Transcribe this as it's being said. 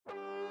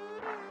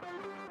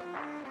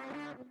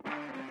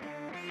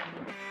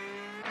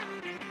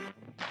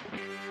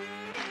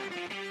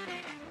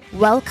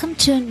Welcome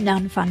to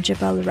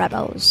Non-Fungible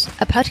Rebels,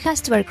 a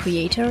podcast where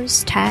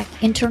creators, tech,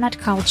 internet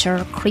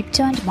culture,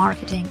 crypto and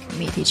marketing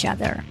meet each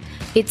other.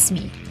 It's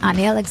me,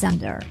 Annie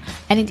Alexander,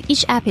 and in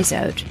each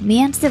episode,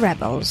 me and the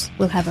rebels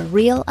will have a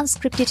real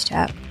unscripted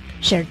talk,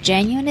 share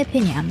genuine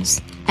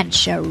opinions, and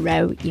show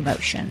raw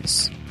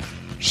emotions.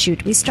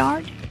 Should we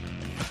start?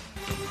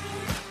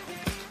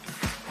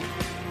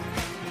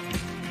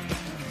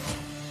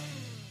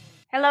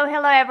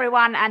 Hello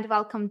everyone, and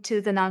welcome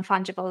to the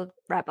Non-Fungible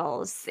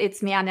Rebels.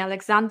 It's me, Anne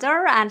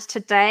Alexander, and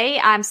today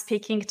I'm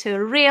speaking to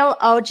a real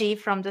OG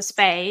from the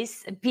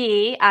space,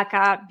 B,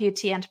 aka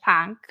Beauty and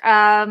Punk.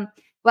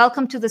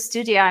 Welcome to the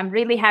studio. I'm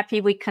really happy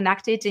we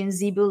connected in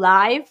Zebu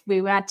Live.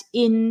 We went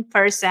in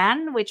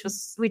person, which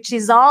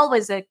is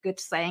always a good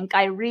thing.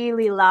 I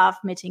really love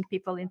meeting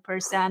people in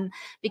person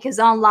because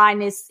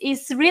online is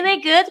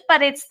really good,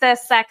 but it's the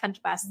second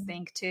best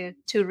thing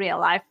to real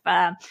life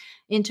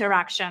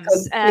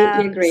interactions.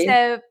 Completely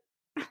agree.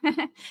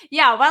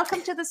 Yeah,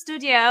 welcome to the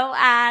studio.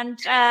 And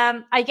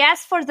I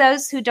guess for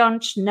those who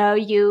don't know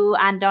you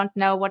and don't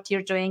know what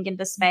you're doing in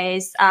the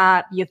space,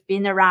 you've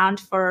been around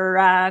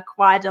for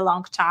quite a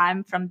long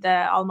time, from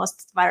the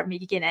almost very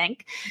beginning.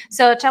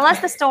 So tell us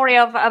the story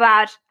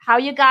about how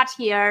you got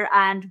here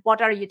and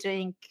what are you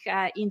doing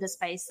in the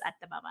space at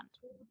the moment.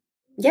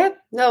 Yeah,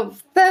 no,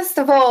 first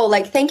of all,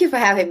 thank you for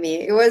having me.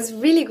 It was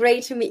really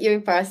great to meet you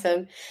in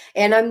person.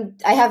 And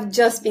I have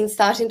just been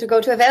starting to go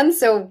to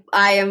events, so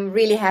I am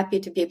really happy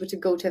to be able to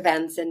go to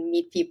events and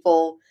meet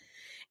people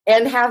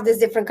and have this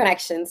different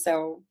connection.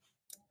 So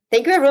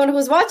thank you everyone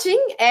who's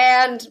watching,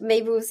 and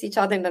maybe we'll see each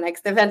other in the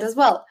next event as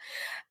well.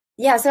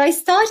 Yeah, so I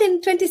started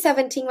in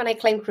 2017 when I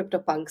claimed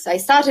CryptoPunks. I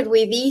started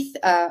with ETH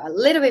a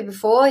little bit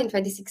before in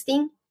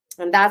 2016.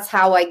 And that's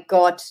how I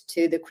got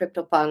to the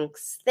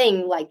CryptoPunks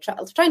thing,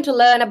 trying to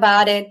learn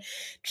about it,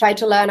 try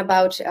to learn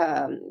about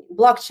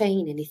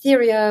blockchain and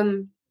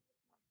Ethereum,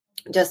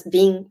 just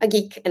being a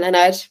geek and a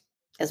nerd,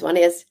 as one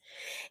is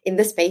in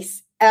the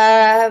space.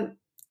 And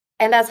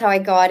that's how I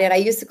got it. I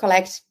used to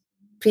collect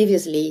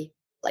previously,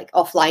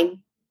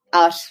 offline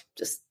art,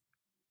 just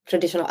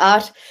traditional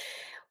art.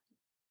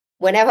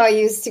 Whenever I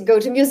used to go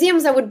to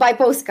museums, I would buy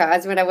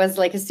postcards when I was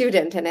a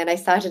student. And then I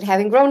started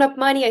having grown-up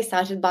money. I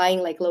started buying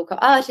local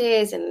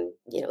artists and,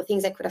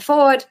 things I could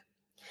afford.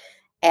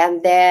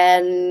 And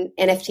then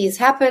NFTs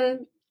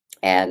happened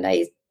and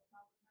I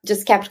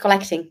just kept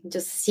collecting. It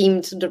just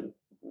seemed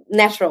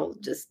natural,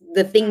 just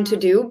the thing to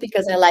do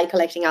because I like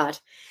collecting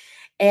art.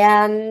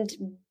 And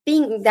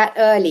being that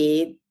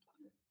early,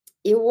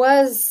 it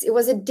was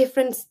a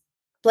different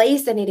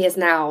place than it is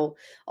now.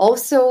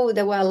 Also,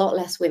 there were a lot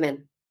less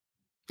women.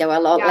 There were a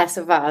lot less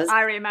of us.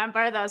 I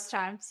remember those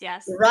times,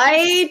 yes.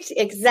 Right,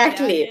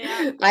 exactly.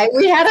 Yeah.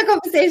 We had a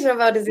conversation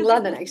about this in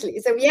London, actually.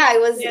 So yeah,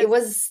 it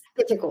was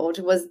difficult.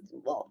 It was,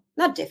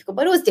 not difficult,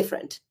 but it was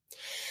different.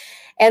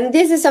 And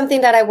this is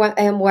something that I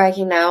am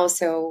working now.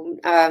 So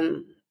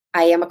I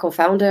am a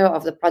co-founder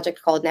of the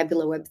project called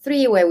Nebula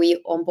Web3, where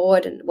we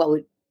onboard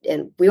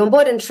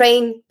and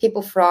train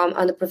people from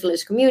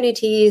underprivileged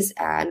communities.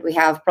 And we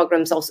have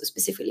programs also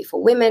specifically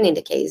for women in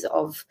the case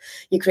of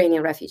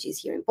Ukrainian refugees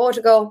here in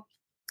Portugal,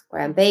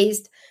 where I'm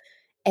based.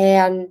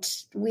 And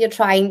we are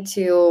trying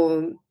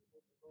to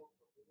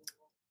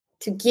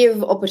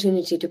give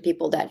opportunity to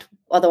people that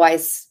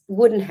otherwise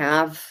wouldn't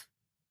have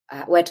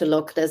where to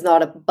look. There's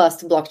not a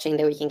bust blockchain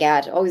that we can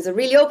get. Oh, it's a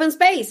really open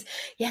space.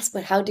 Yes,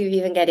 but how do you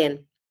even get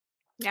in?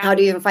 Yeah. How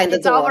do you even find the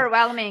door? It's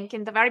overwhelming.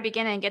 In the very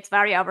beginning, it's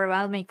very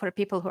overwhelming for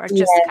people who are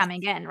just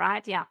coming in,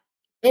 right? Yeah.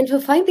 And to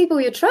find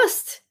people you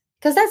trust.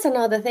 Because that's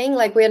another thing.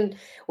 When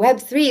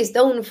Web3 is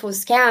known for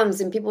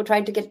scams and people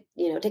trying to get,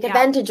 take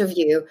advantage of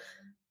you.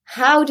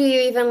 How do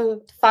you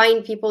even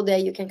find people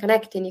that you can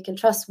connect and you can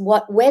trust?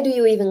 Where do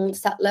you even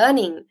start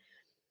learning?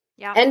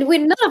 Yeah. And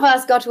none of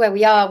us got to where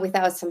we are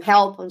without some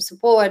help and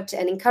support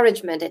and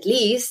encouragement, at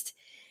least.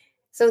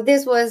 So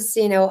this was,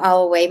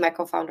 our way, my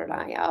co-founder and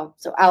I,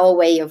 our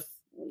way of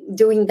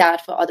doing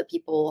that for other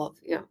people,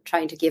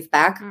 trying to give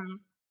back.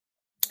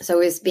 So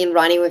it's been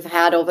running. We've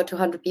had over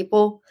 200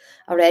 people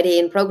already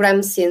in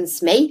programs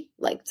since May,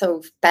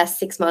 past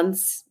 6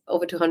 months,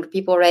 over 200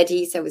 people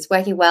already. So it's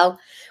working well.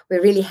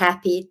 We're really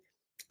happy.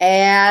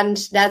 And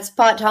that's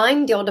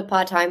part-time. The other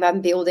part-time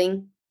I'm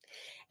building,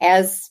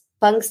 as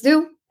punks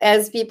do,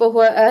 as people who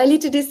are early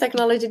to this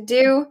technology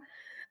do,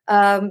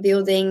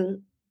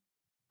 building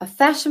a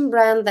fashion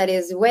brand that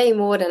is way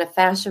more than a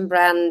fashion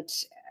brand.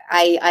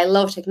 I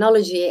love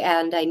technology,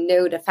 and I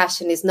know that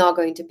fashion is not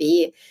going to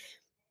be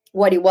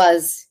what it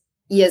was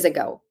years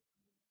ago.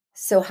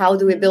 So how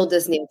do we build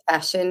this new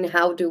fashion?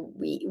 What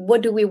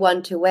do we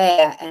want to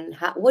wear, and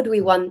what do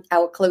we want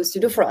our clothes to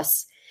do for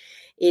us?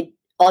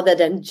 Other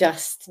than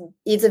just,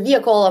 it's a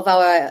vehicle of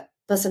our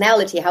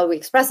personality, how we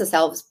express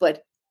ourselves,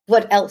 but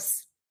what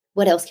else?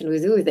 What else can we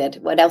do with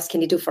it? What else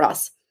can it do for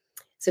us?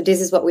 So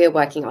this is what we are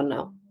working on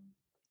now.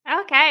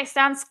 Okay,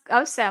 sounds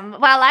awesome.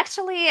 Well,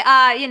 actually,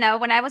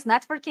 when I was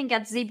networking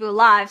at Zebu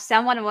Live,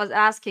 someone was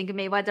asking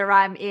me whether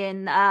I'm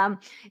in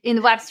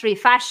Web3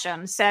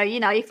 fashion. So,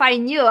 if I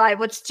knew, I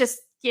would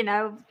just,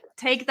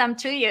 take them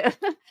to you.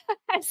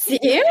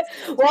 See?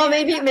 Well,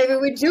 maybe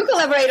we do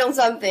collaborate on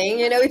something.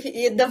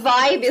 If the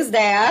vibe is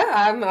there,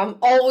 I'm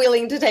all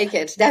willing to take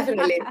it.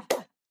 Definitely.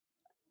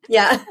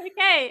 Yeah.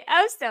 Okay,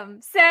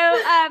 awesome. So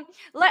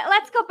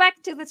let's go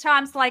back to the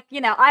times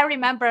I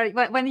remember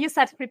when you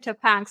said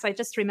CryptoPunks, I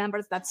just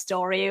remembered that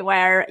story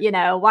where,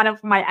 one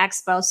of my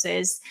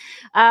ex-bosses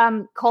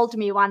called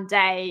me one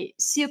day,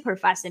 super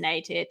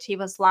fascinated. He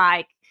was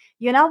like,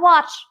 you know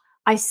what?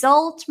 I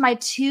sold my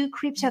 2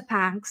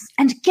 CryptoPunks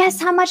and guess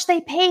how much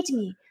they paid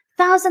me?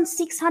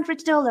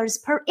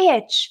 $1,600 per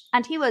each.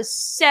 And he was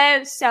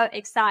so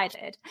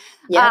excited.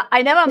 Yeah.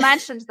 I never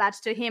mentioned that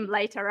to him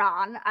later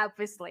on,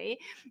 obviously.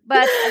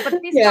 But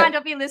this kind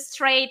of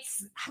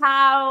illustrates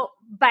how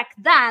back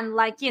then,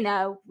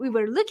 we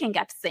were looking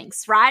at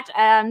things, right?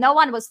 No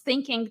one was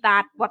thinking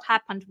that what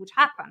happened would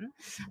happen.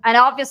 And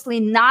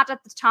obviously not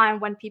at the time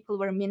when people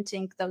were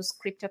minting those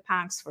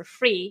CryptoPunks for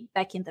free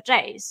back in the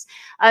days.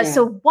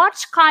 So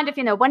what kind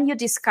of, when you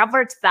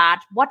discovered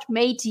that, what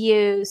made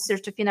you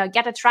sort of,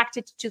 get attracted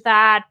to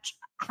that?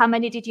 How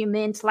many did you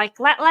mint?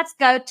 Let's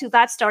go to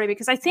that story,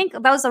 because I think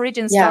those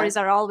origin stories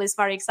are always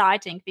very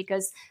exciting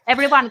because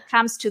everyone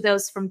comes to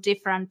those from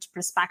different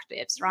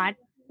perspectives, right?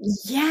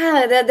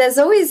 Yeah, there's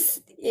always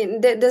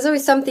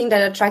something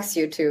that attracts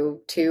you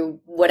to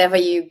whatever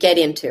you get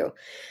into,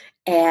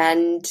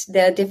 and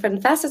there are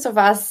different facets of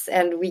us,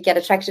 and we get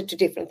attracted to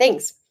different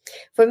things.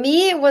 For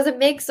me, it was a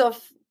mix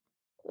of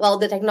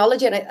the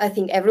technology, and I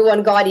think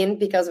everyone got in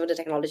because of the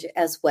technology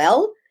as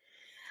well.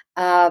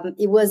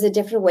 It was a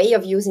different way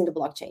of using the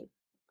blockchain.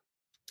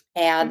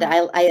 And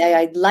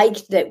I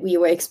liked that we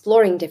were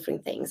exploring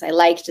different things. I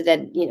liked that,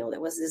 there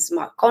was this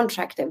smart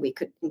contract that we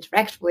could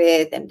interact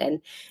with, and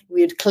then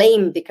we would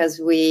claim because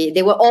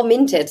they were all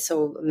minted.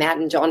 So Matt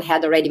and John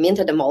had already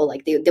minted them all.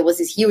 There was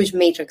this huge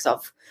matrix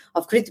of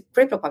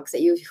CryptoPunks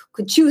that you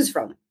could choose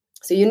from.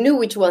 So you knew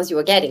which ones you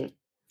were getting.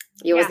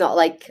 It was not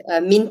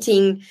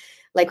minting,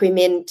 like we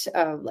mint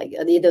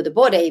either the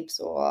Bored Apes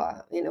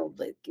or,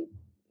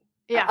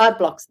 art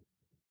blocks.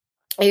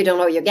 You don't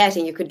know what you're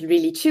getting. You could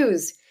really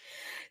choose.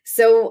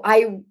 So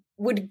I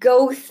would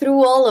go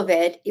through all of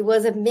it. It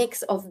was a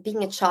mix of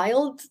being a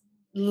child,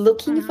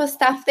 looking for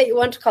stuff that you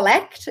want to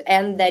collect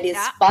and that is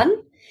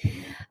fun,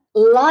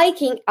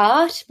 liking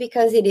art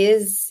because it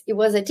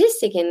was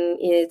artistic in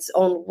its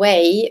own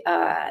way,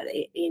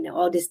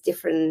 all these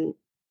different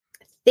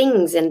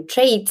things and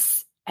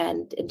traits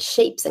and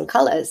shapes and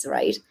colors,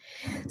 right?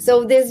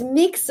 So this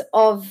mix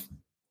of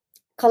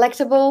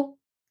collectible,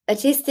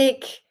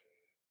 artistic,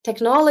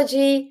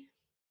 technology,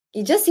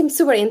 it just seemed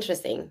super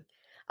interesting.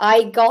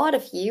 I got a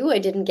few. I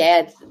didn't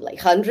get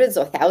hundreds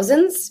or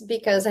thousands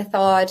because I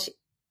thought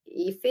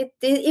if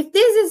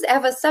this is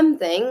ever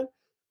something,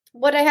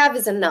 what I have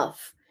is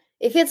enough.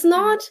 If it's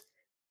not,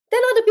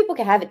 then other people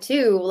can have it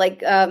too.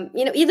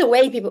 Either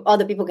way,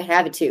 other people can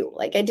have it too.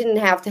 I didn't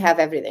have to have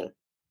everything.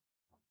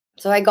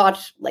 So I got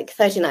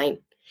 39,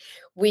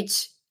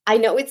 which I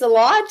know it's a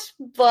lot,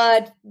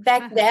 but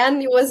back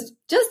then it was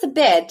just a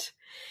bit.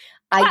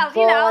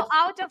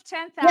 Out of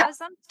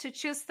 10,000 to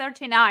choose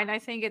 39, I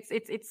think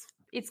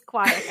it's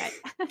quite okay.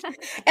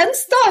 And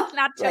stop.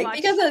 Not too much.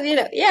 Because of,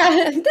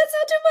 that's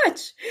not too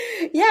much.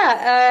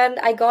 Yeah, and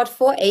I got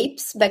 4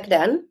 apes back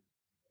then.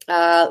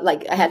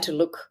 I had to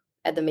look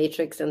at the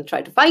matrix and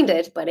try to find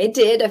it, but I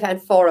did. I've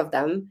had 4 of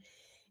them,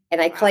 and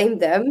I claimed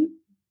them.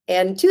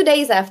 And 2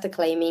 days after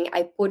claiming,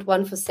 I put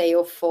one for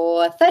sale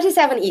for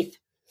 37 ETH.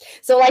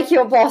 So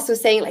your boss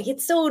was saying,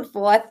 it sold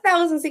for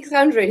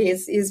 1,600,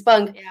 his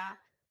punk. Yeah.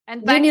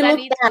 And back then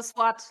it was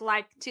what,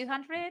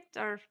 200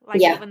 or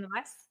even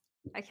less?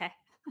 Okay.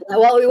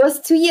 Well, it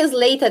was 2 years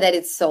later that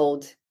it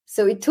sold.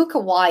 So it took a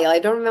while. I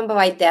don't remember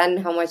by then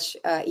how much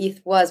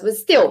ETH was, but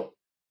still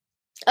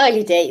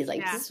early days.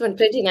 This was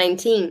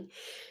 2019.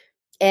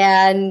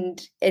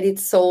 And it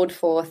sold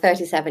for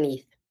 37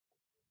 ETH.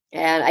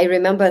 And I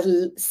remember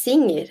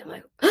seeing it. I'm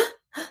like,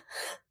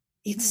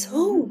 it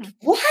sold.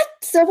 What?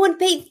 Someone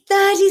paid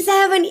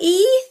 37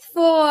 ETH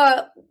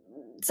for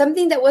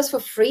something that was for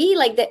free?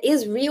 There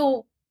is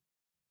real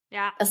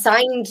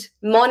assigned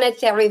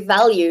monetary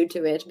value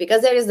to it,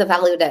 because there is the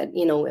value that,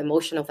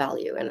 emotional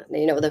value and,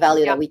 the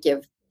value that we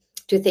give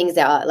to things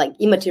that are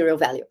immaterial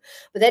value.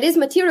 But there is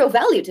material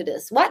value to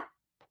this. What?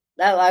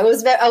 I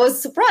was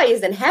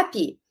surprised and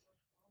happy.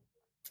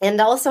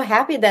 And also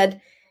happy that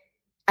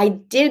I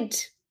did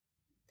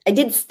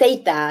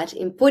state that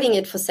in putting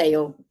it for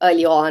sale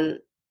early on.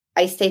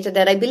 I stated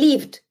that I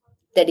believed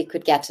that it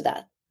could get to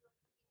that.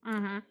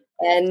 Mm-hmm.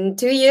 And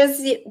 2 years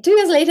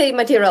later, it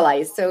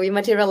materialized. So it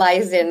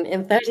materialized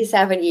in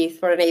 37 ETH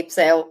for an ape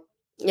sale.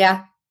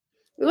 Yeah,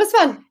 it was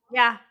fun.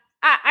 Yeah,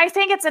 I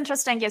think it's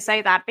interesting you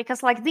say that,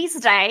 because these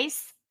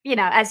days,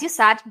 as you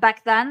said,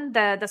 back then,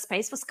 the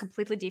space was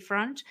completely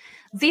different.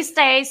 These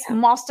days,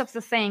 most of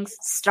the things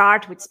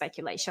start with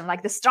speculation.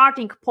 Like the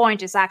starting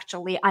point is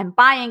actually, I'm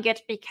buying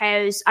it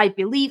because I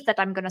believe that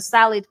I'm going to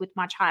sell it with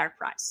much higher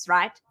price,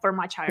 right? For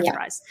much higher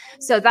price.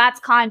 So that's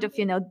kind of,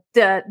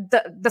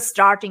 the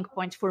starting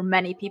point for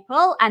many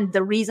people and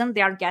the reason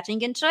they are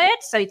getting into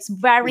it. So it's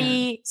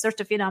very sort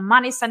of,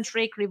 money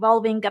centric,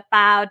 revolving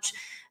about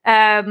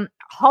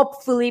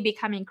hopefully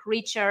becoming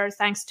richer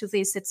thanks to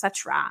this,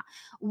 etc.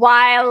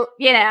 While,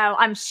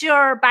 I'm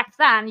sure back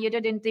then you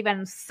didn't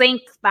even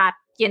think that,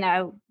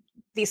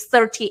 these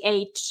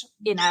 38,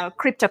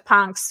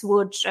 CryptoPunks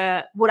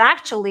would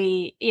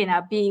actually,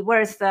 be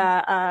worth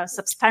a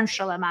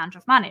substantial amount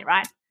of money,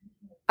 right?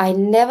 I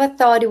never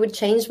thought it would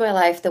change my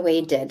life the way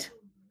it did.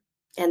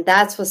 And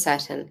that's for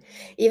certain.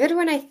 Even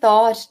when I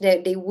thought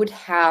that they would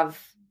have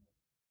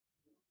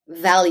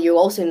value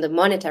also in the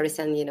monetary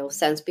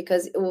sense,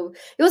 because it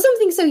was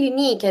something so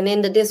unique. And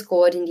in the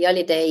Discord in the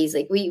early days,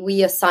 like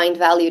we assigned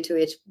value to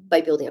it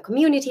by building a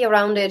community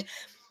around it,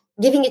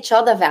 giving each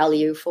other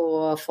value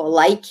for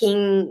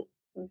liking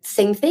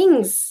same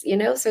things,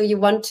 so you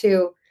want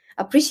to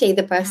appreciate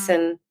the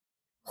person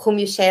whom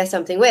you share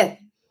something with,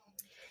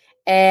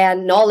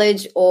 and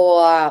knowledge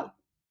or a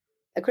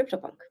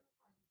CryptoPunk.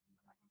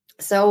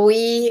 So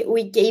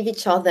we gave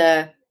each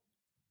other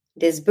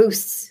these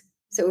boosts.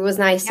 So it was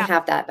nice to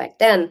have that back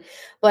then.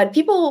 But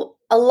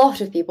a lot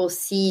of people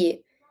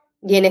see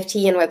the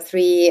NFT and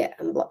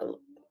Web3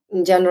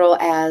 in general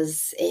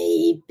as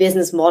a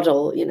business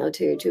model,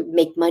 to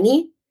make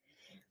money.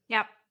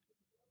 Yep.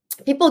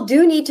 People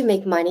do need to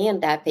make money,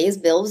 and that pays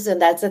bills,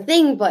 and that's a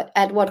thing. But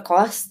at what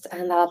cost?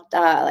 And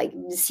like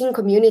seeing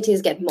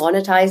communities get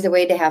monetized the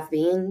way they have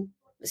been,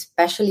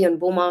 especially on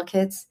bull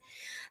markets,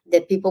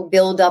 that people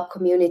build up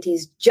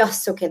communities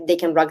just so they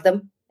can rug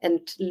them and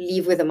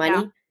leave with the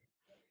money.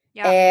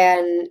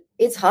 And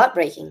it's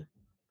heartbreaking.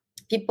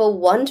 People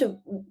want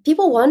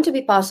to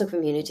be part of the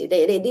community.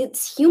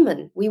 It's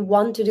human. We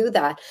want to do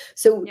that.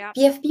 So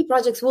PFP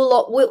projects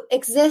will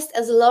exist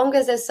as long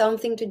as there's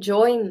something to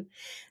join.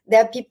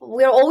 There are people.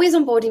 We're always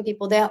onboarding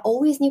people. There are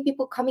always new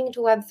people coming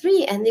into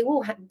Web3, and they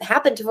will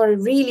happen for a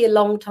really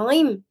long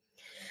time.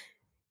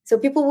 So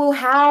people will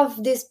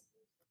have this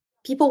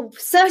people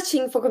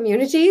searching for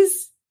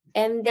communities,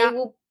 and they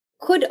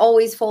could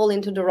always fall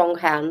into the wrong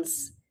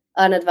hands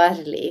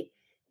inadvertently,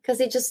 because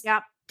they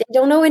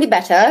don't know any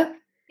better.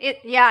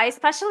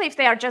 Especially if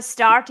they are just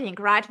starting,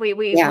 right?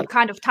 We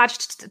kind of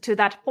touched to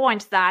that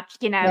point that,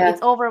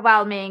 it's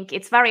overwhelming.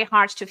 It's very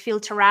hard to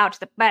filter out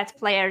the bad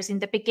players in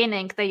the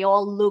beginning. They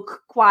all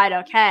look quite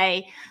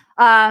okay,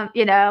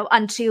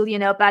 until you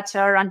know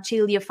better,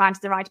 until you find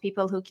the right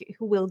people who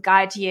will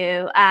guide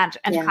you, and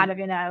kind of,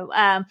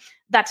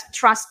 that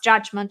trust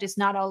judgment is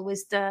not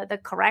always the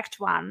correct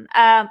one.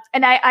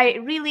 And I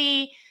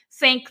really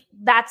think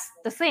that's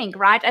the thing,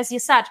 right? As you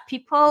said,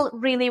 people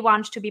really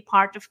want to be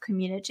part of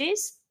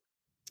communities,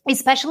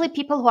 especially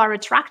people who are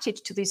attracted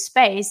to this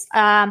space.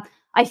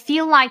 I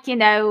feel like,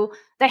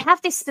 they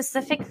have this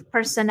specific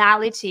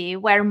personality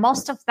where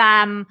most of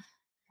them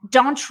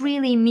don't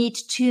really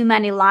meet too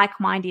many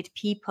like-minded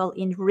people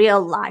in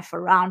real life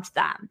around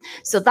them.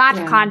 So that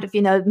kind of,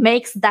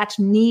 makes that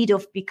need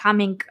of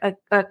becoming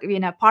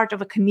a part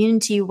of a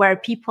community where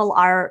people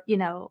are,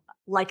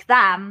 like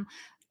them,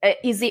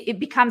 it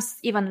becomes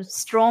even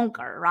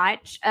stronger,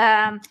 right?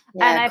 And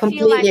I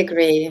completely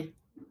agree.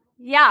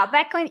 Yeah,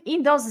 back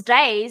in those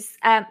days,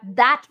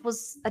 that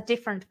was a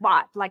different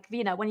vibe. Like,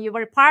 when you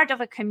were part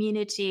of a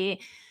community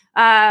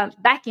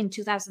back in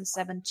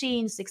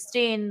 2017,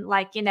 16,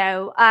 like,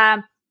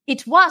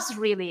 it was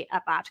really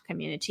about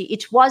community.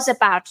 It was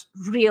about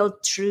real,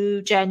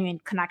 true, genuine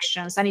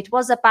connections. And it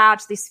was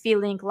about this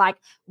feeling like,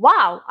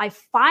 wow, I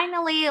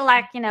finally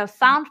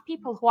found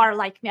people who are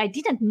like me. I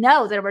didn't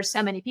know there were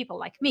so many people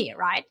like me,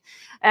 right?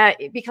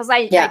 Because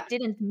I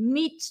didn't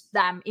meet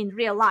them in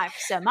real life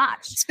so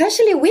much.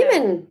 Especially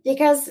women,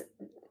 because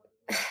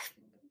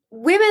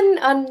women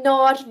are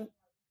not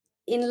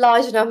in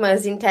large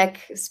numbers in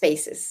tech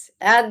spaces.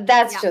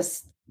 That's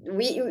just...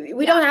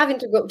 We don't have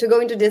to go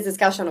into this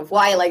discussion of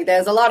why. Like,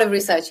 there's a lot of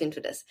research into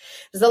this.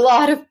 There's a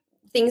lot of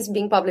things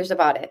being published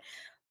about it,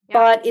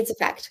 but it's a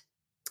fact.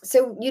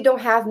 So you don't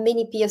have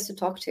many peers to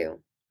talk to.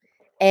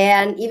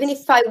 And even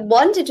if I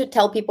wanted to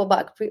tell people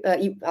about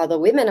other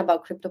women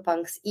about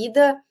CryptoPunks,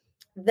 either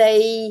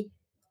they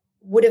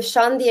would have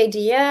shunned the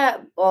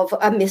idea of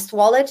a Mist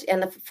wallet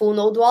and a full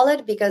node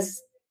wallet,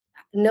 because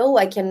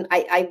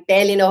I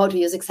barely know how to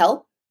use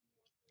Excel.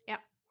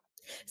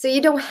 So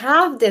you don't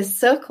have this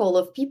circle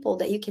of people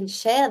that you can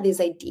share these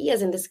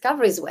ideas and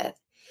discoveries with.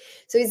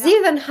 So it's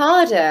even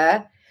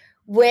harder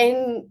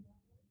when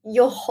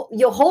your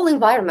whole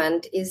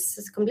environment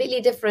is completely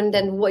different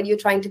than what you're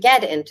trying to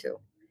get into.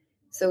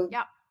 So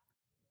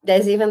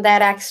there's even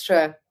that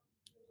extra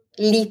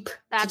leap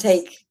to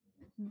take.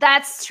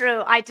 That's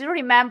true. I do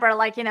remember,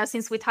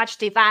 since we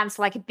touched events,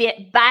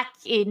 back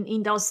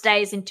in those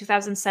days, in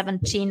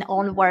 2017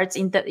 onwards,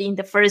 in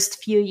the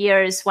first few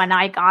years when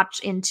I got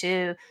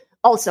into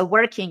also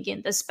working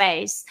in the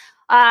space,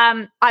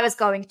 I was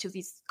going to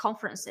these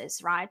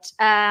conferences, right?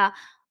 And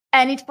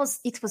it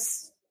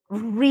was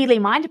really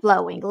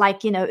mind-blowing,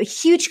 like,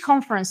 huge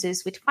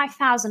conferences with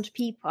 5,000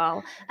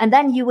 people, and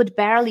then you would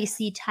barely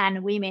see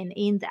 10 women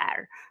in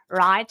there,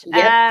 right?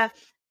 Yep.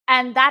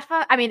 And that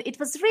was, I mean, it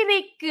was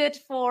really good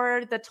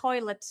for the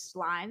toilet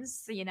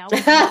lines,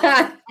 with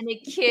any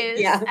queues.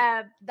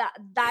 Yeah.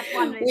 That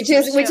one is Which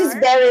for is sure.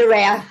 very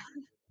rare.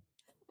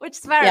 Which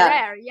is very Yeah.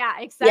 rare. Yeah,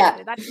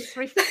 exactly. That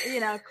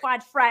was,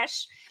 quite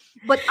fresh.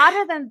 But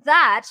other than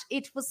that,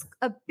 it was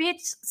a bit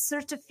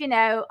sort of,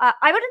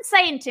 I wouldn't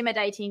say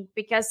intimidating,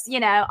 because,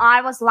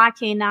 I was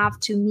lucky enough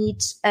to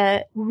meet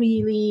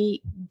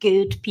really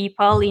good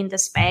people in the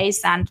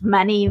space, and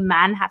many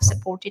men have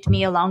supported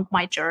me along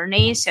my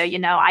journey. So,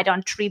 I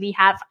don't really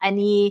have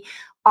any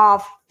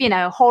of,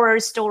 horror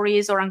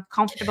stories or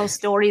uncomfortable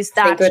stories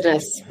Thank that,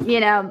 goodness.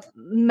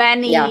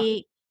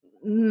 many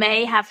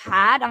may have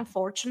had,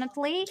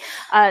 unfortunately.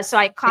 So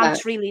I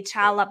can't really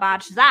tell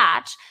about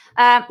that.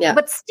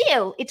 But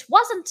still, it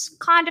wasn't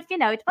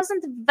it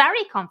wasn't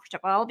very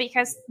comfortable,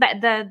 because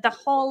the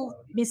whole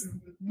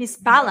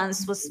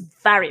misbalance was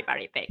very,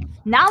 very big.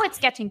 Now it's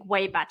getting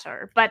way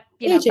better, but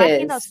back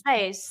in those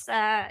days,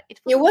 it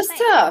was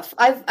tough.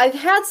 I've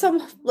had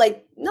some,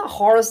 like, not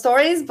horror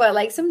stories, but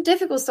like some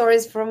difficult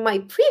stories from my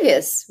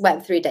previous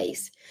Web3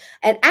 days.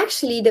 And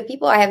actually, the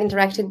people I have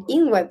interacted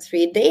in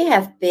Web3, they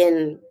have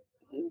been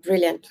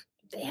brilliant.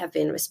 They have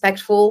been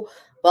respectful,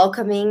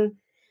 welcoming.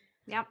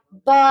 Yeah.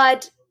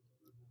 But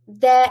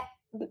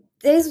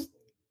there's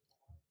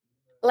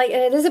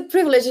a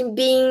privilege in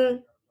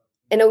being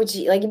an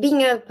OG, like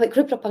being a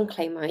CryptoPunk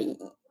claimer.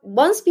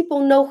 Once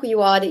people know who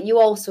you are, that you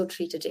also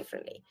treat it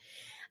differently.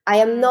 I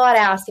am not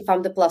asked if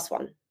I'm the plus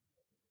one,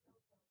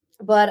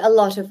 but a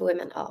lot of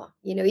women are.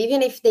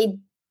 Even if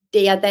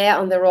they are there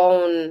on their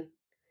own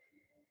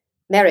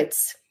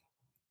merits.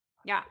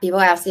 Yeah. People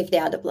ask if they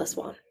are the plus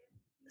one.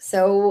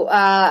 So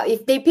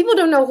if people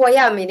don't know who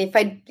I am, and if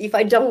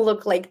I don't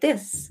look like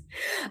this,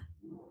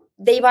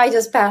 they might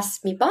just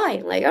pass me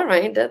by. Like, all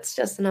right, that's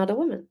just another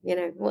woman.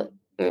 What?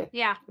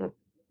 Yeah.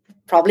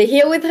 Probably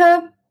here with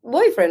her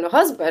boyfriend or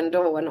husband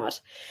or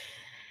whatnot,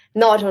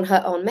 not on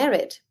her own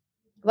merit.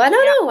 But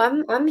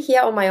no, I'm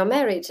here on my own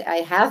merit. I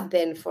have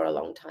been for a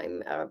long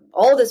time.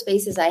 All the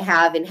spaces I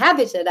have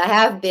inhabited, I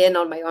have been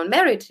on my own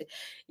merit.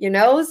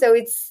 So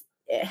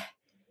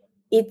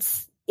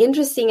it's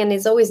interesting, and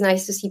it's always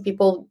nice to see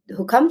people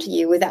who come to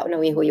you without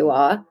knowing who you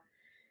are.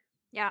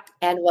 Yeah.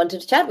 And wanted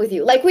to chat with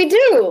you, like we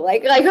do,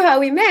 like how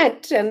we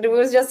met, and it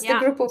was just a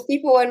group of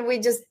people, and we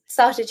just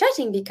started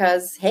chatting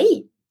because,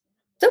 hey,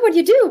 so what do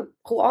you do?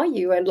 Who are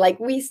you? And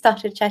like we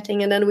started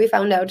chatting, and then we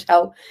found out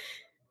how,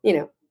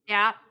 Yeah.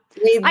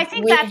 I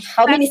think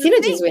how many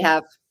synergies we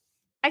have.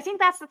 I think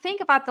that's the thing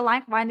about the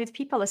like-minded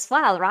people as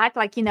well, right?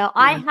 Like,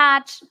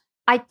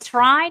 I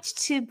tried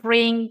to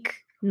bring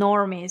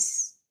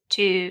normies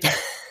to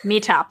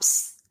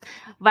meetups,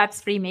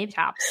 Web3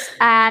 meetups,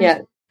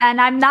 and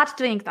I'm not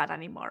doing that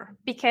anymore,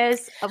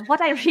 because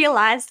what I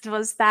realized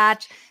was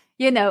that,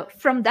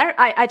 from there,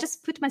 I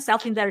just put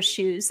myself in their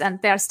shoes, and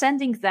they're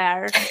standing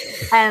there,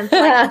 and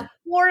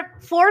like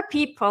four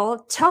people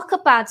talk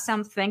about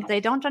something they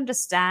don't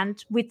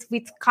understand, with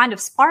kind of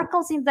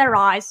sparkles in their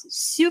eyes,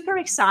 super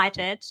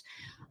excited,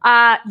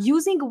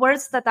 using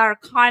words that are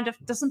kind of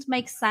doesn't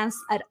make sense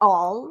at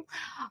all,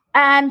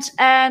 and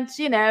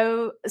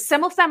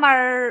some of them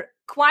are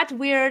quite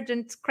weird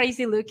and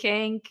crazy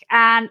looking,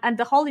 and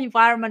the whole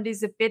environment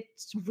is a bit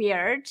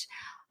weird,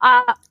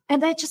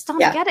 and they just don't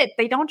get it.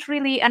 They don't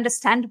really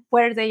understand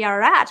where they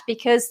are at,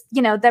 because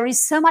there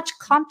is so much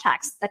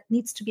context that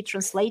needs to be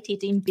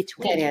translated in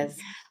between. It is.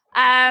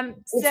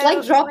 It's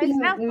like dropping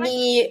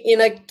me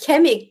in a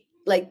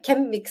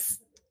chemics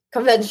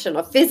convention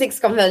or physics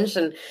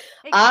convention.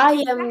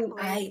 Exactly.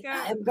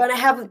 I'm gonna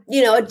have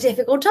a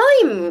difficult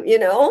time.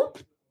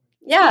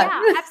 Yeah,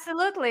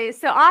 absolutely.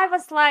 So I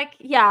was like,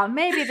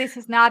 maybe this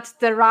is not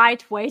the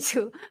right way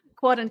to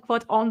quote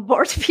unquote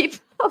onboard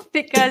people,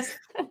 because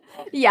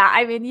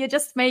you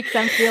just make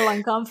them feel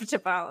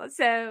uncomfortable.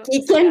 So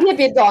it can be a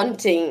bit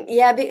daunting.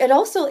 Yeah, and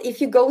also if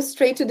you go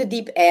straight to the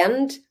deep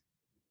end,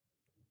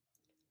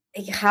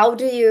 how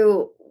do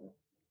you?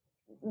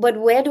 But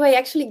where do I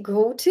actually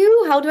go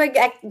to? How do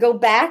I go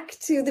back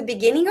to the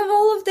beginning of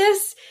all of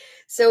this?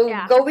 So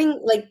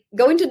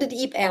going to the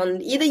deep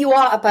end, either you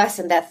are a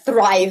person that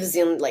thrives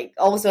in like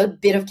also a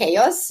bit of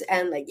chaos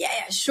and like,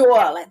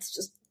 sure, let's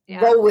just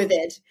go with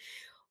it.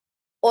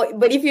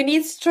 But if you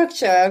need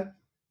structure,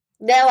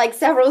 there are like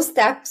several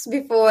steps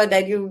before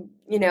that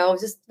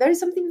just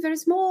something very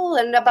small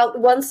and about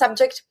one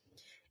subject.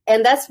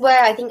 And that's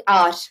where I think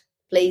art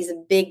plays a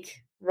big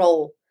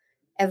role.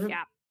 Everyone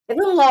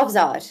loves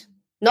art.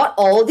 Not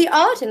all the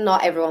art, and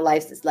not everyone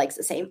likes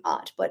the same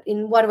art, but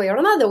in one way or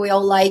another, we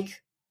all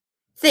like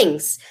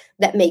things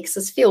that makes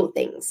us feel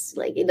things.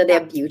 Like either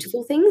they're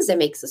beautiful things that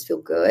makes us feel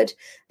good,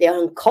 they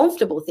are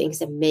uncomfortable things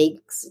that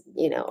makes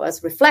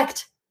us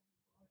reflect.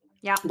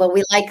 Yeah. But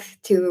we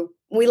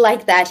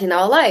like that in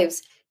our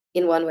lives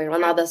in one way or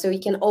another. So we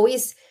can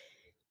always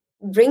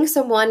bring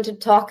someone to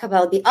talk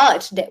about the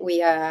art that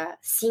we are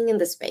seeing in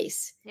the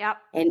space. Yeah.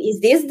 And is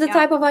this the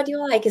type of art you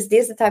like? Is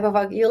this the type of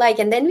art you like?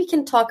 And then we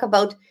can talk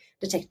about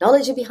the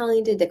technology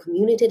behind it, the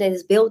community that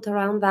is built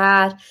around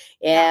that,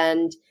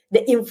 and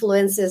the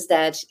influences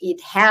that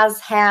it has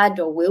had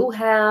or will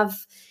have.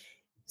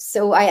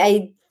 So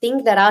I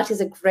think that art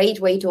is a great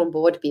way to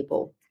onboard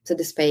people to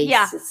the space.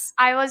 Yeah, it's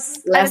I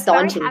was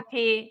daunting. very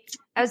happy.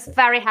 I was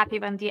very happy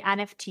when the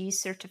NFT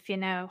sort of,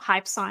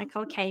 hype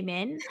cycle came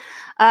in,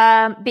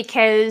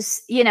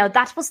 because,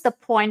 that was the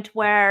point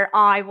where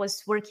I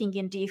was working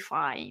in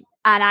DeFi,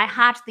 and I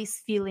had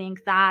this feeling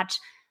that,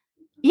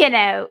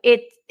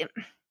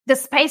 the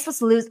space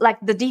was like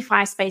the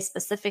DeFi space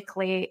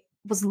specifically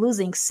was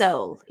losing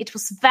soul. It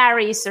was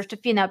very sort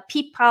of,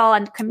 people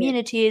and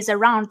communities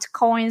around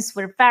coins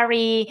were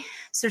very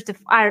sort of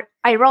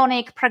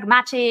ironic,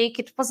 pragmatic.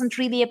 It wasn't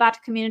really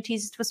about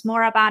communities. It was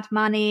more about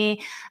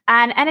money.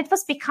 And it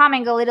was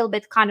becoming a little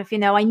bit kind of,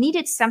 I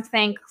needed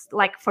something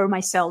like for my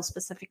soul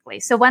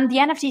specifically. So when the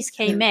NFTs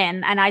came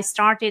in and I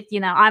started,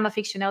 I'm a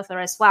fiction author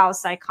as well.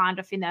 So I kind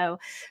of,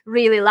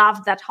 really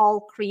loved that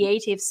whole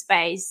creative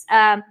space.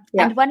 And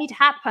when it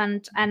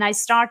happened and I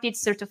started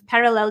sort of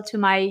parallel to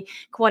my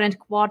quote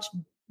unquote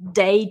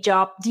day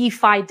job,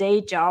 DeFi day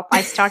job,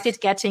 I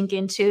started getting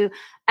into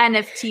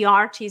NFT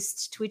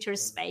artist Twitter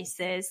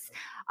spaces.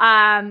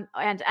 And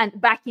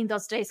back in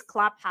those days,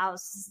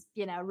 Clubhouse,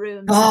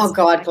 rooms. Oh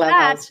God, like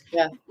Clubhouse.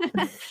 That.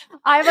 Yeah.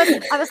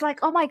 I was like,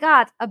 oh my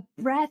God, a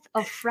breath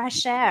of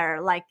fresh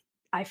air. Like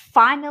I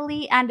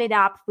finally ended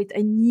up with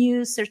a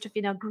new sort of,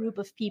 group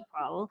of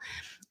people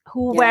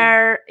who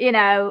were,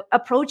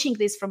 approaching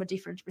this from a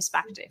different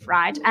perspective,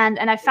 right? And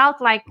I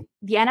felt like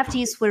the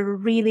NFTs were a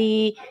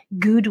really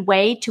good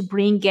way to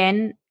bring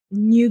in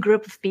new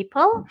group of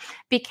people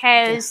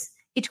because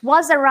it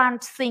was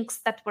around things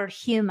that were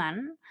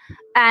human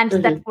and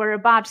that were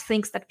about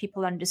things that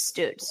people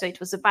understood. So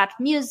it was about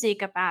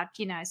music, about,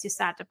 as you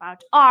said,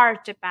 about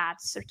art, about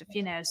sort of,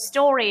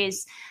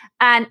 stories.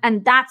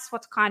 And that's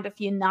what kind of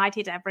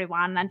united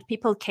everyone. And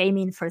people came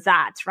in for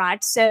that,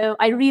 right? So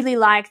I really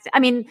liked,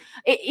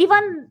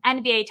 even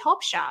NBA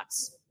Top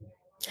Shots,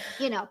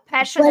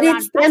 passion but around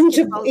it's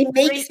tangible. It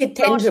makes it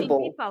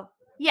tangible.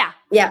 Yeah.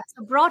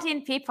 So brought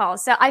in people.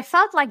 So I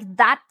felt like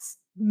that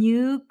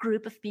new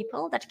group of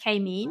people that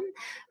came in,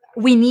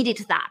 we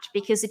needed that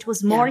because it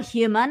was more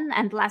human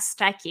and less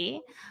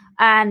techy,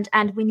 and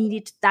we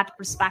needed that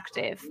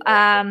perspective.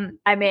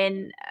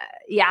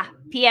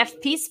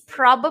 PFPs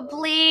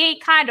probably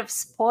kind of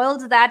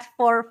spoiled that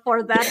for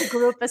that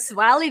group as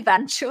well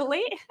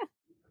eventually.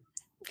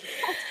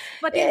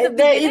 But in the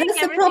beginning,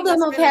 that's the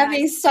problem of really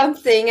having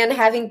something and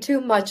having too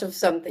much of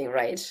something,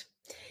 right?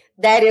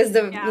 That is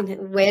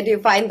where do you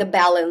find the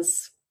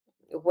balance?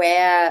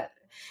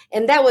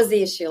 And that was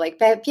the issue. Like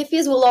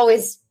PFPs will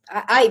always.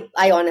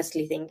 I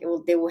honestly think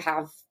they will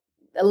have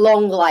a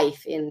long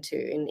life in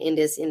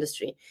this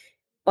industry,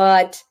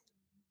 but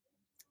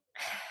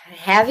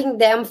having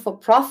them for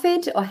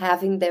profit or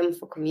having them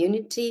for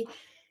community,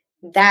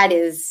 that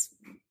is,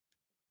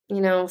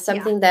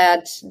 something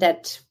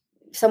that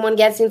someone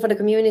gets in for the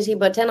community,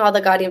 but 10 other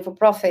got in for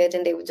profit,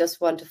 and they would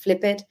just want to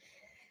flip it.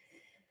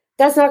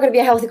 That's not going to be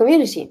a healthy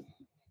community.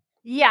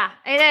 Yeah,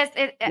 it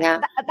is.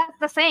 That's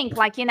the thing.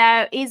 Like,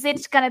 is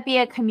it going to be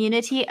a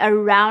community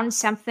around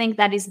something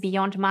that is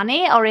beyond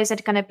money, or is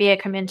it going to be a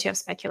community of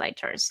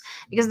speculators?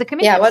 Because the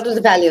community what are the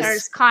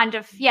values?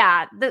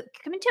 The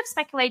community of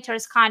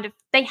speculators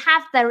they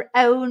have their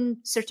own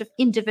sort of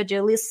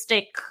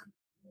individualistic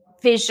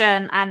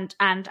vision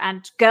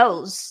and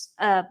goals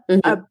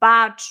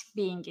about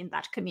being in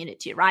that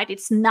community, right?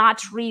 It's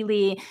not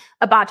really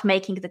about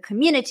making the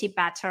community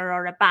better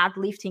or about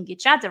lifting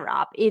each other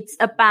up. It's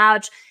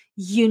about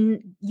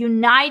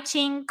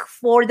uniting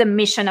for the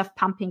mission of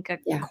pumping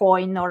a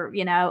coin or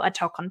a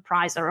token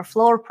price or a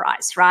floor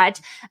price, right?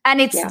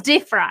 And it's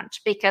different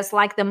because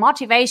like the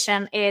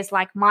motivation is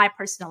like my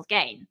personal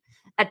gain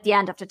at the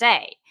end of the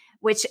day,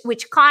 which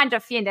kind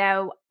of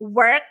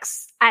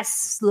works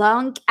as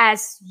long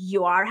as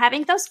you are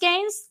having those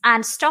gains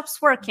and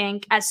stops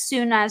working as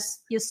soon as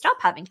you stop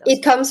having those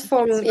it comes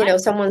from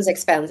right? Someone's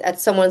expense.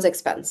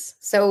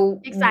 So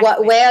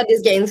where are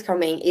these gains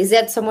coming? Is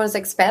it someone's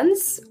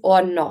expense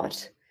or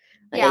not?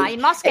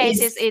 In most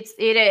cases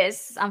it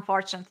is,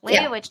 unfortunately,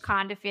 which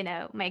kind of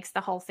makes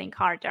the whole thing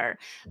harder.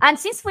 And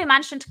since we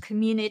mentioned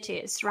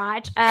communities,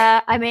 right,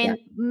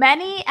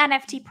 many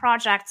NFT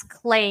projects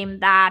claim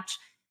that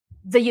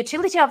the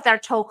utility of their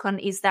token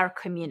is their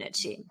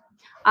community.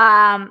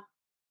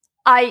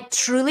 I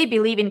truly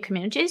believe in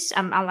communities.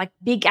 I'm like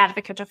big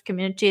advocate of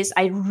communities.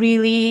 I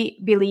really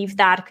believe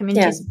that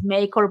communities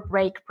make or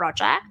break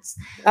projects.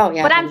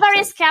 But I'm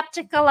very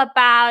skeptical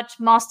about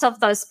most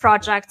of those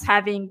projects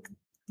having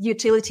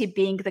utility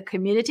being the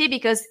community,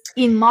 because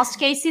in most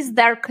cases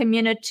their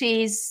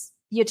community's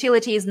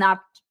utility is not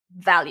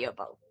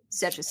valuable.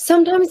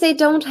 Sometimes they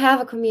don't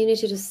have a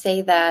community to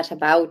say that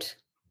about.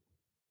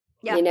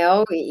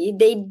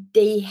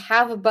 They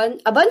have a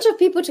bunch of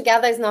people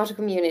together is not a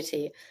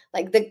community.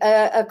 Like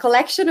a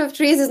collection of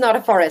trees is not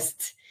a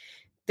forest.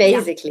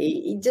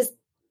 basically.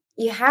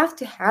 You have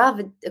to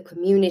have a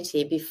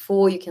community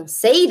before you can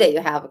say that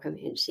you have a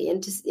community,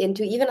 and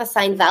to even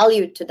assign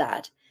value to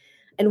that.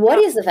 And what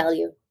is the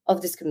value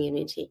of this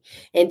community?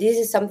 And this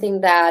is something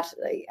that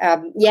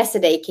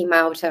yesterday came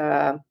out.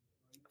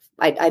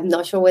 I'm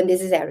not sure when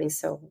this is airing,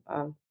 so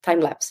time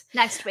lapse.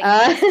 Next week.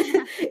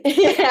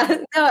 Yeah,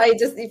 no, I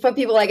just, for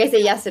people, like I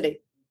say, yesterday.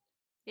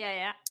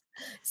 Yeah.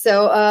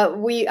 So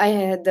I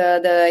had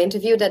the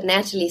interview that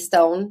Natalie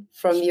Stone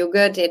from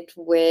Yoga did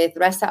with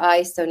Resta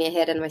I, Sonia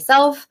Head, and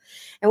myself.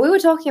 And we were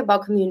talking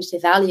about community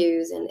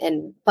values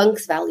and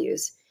punks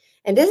values.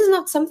 And this is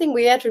not something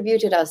we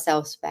attributed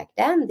ourselves back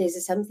then. This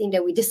is something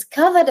that we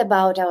discovered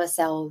about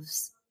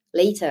ourselves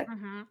later.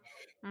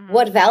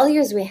 What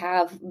values we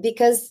have,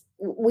 because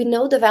we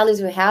know the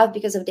values we have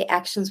because of the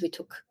actions we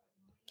took.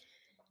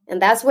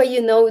 And that's where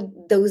you know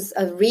those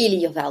are really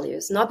your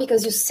values. Not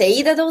because you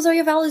say that those are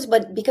your values,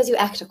 but because you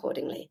act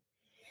accordingly.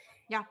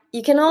 Yeah.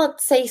 You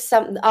cannot say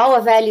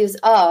our values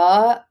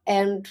are,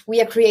 and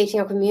we are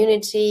creating a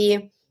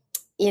community,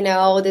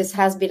 this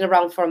has been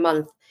around for a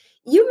month.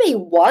 You may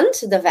want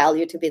the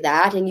value to be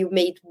that, and you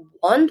may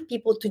want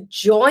people to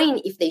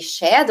join if they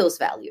share those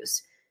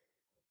values.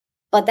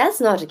 But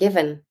that's not a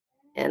given.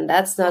 And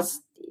that's not,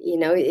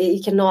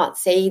 you cannot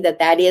say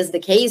that is the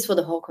case for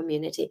the whole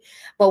community.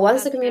 But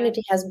once the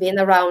community has been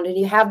around and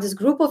you have this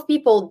group of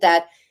people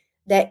that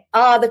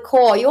are the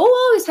core, you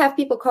always have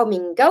people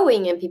coming and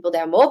going, and people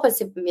that are more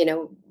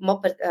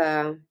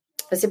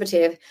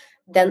participative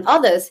than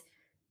others.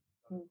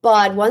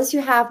 But once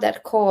you have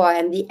that core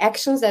and the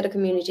actions that a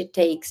community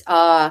takes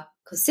are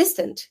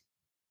consistent,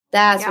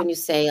 that's when you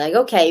say, like,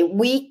 okay,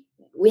 we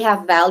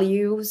have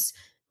values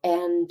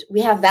and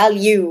we have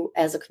value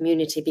as a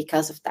community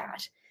because of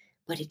that.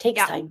 But it takes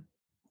time.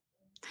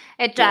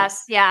 It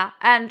does, yeah.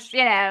 And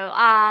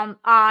I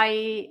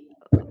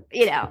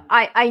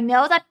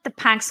know that the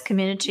punks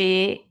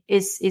community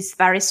is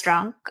very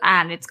strong,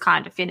 and it's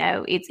kind of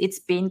it's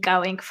been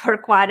going for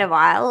quite a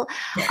while.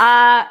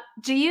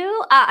 Do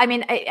you?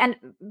 And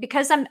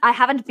because I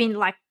haven't been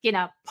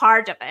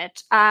part of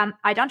it,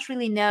 I don't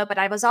really know. But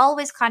I was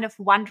always kind of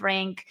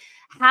wondering,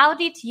 how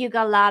did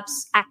Yuga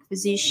Labs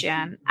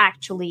acquisition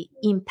actually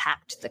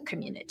impact the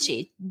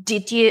community?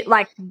 Did you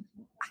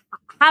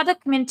how the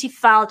community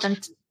felt,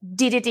 and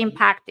did it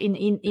impact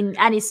in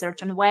any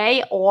certain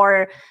way,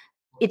 or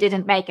it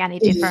didn't make any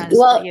difference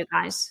for you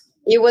guys?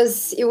 It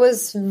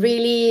was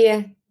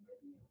really,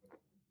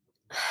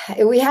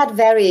 we had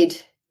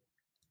varied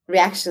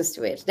reactions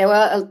to it. There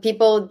were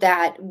people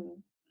that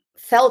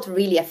felt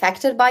really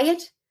affected by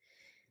it.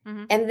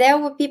 And there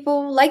were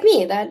people like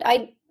me that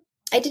I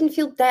didn't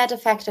feel that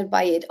affected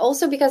by it.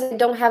 Also, because I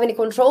don't have any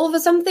control over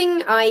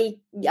something, I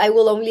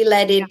will only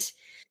let it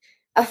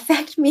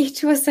affect me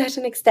to a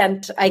certain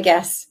extent, I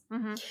guess.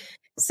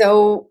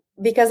 So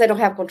because I don't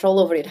have control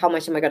over it, how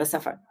much am I going to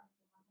suffer?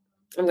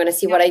 I'm going to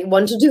see what I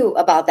want to do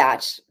about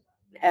that.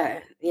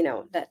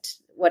 That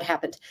what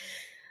happened.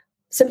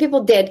 Some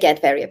people did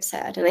get very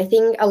upset. And I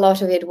think a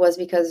lot of it was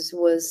because it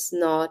was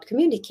not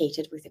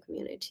communicated with the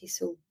community.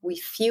 So we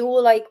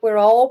feel like we're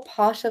all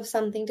part of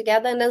something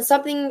together, and then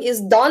something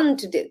is done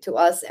to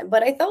us.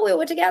 But I thought we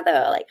were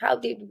together. Like, how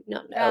did we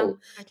not know?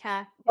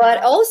 Okay.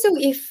 But also,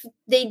 if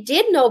they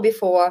did know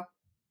before,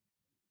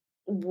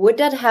 would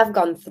that have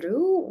gone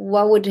through?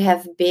 What would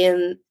have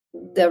been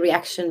the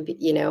reaction?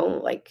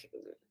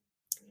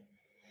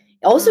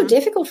 Also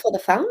difficult for the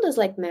founders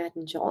like Matt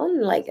and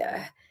John.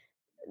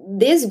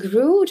 This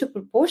grew to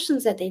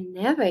proportions that they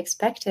never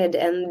expected,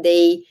 and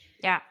they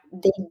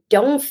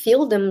don't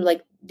feel them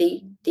like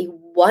they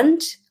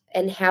want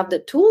and have the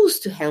tools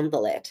to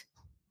handle it.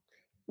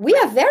 We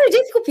are very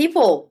difficult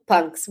people,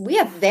 punks. We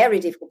are very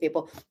difficult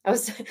people.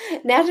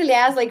 Natalie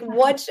asked,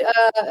 what,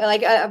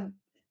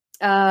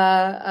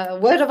 a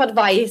word of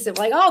advice.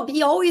 I'm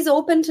be always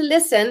open to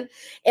listen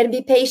and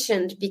be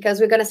patient, because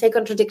we're going to say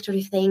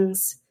contradictory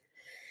things.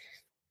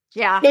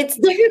 Yeah. It's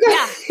difficult.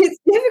 Yeah. It's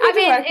difficult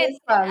to work with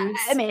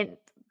punks. I mean,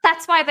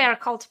 that's why they're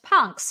called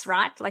punks,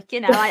 right?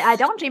 I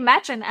don't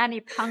imagine any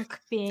punk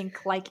being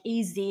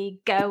easy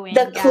going.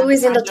 The clue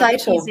is in the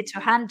title. Easy to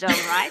handle,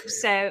 right?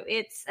 So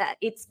it's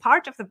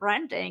part of the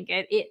branding.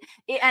 And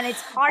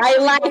it's part. I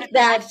like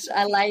that.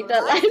 I like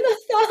that line of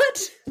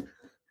thought.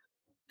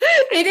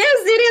 It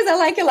is. I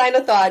like a line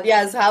of thought.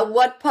 Yes.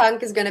 What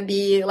punk is going to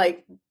be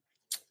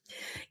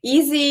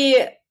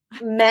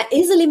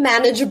easily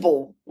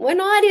manageable? We're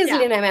not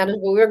easily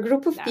manageable. We're a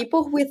group of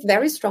people with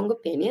very strong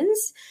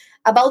opinions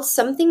about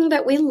something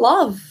that we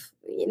love.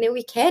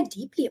 We care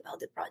deeply about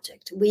the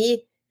project.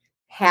 We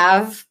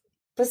have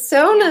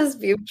personas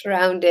built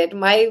around it.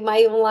 My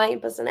online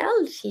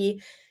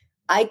personality,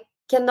 I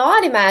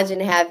cannot imagine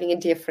having a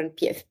different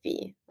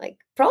PFP.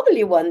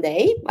 Probably one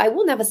day. I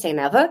will never say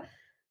never.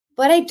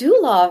 But I do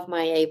love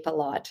my ape a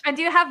lot. And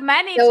you have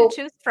many to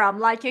choose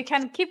from. You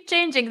can keep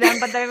changing them,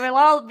 but they will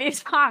all be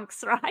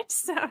punks, right?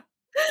 So. Well,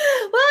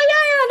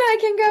 I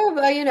can go,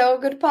 a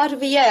good part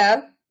of a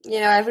year,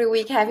 every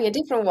week having a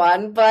different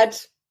one.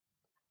 But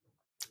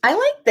I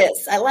like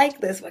this. I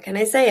like this. What can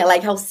I say? I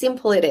like how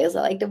simple it is.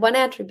 I like the one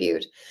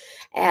attribute,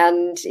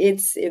 and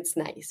it's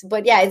nice.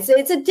 But yeah, it's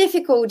a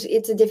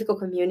difficult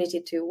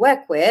community to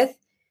work with,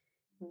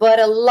 but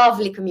a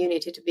lovely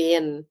community to be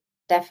in,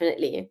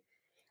 definitely.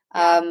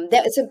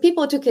 Yeah. So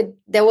people took it.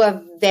 They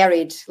were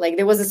varied. Like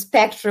there was a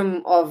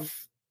spectrum of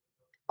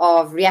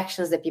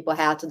reactions that people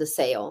had to the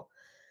sale.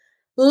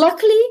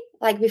 Luckily,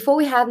 like before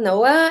we had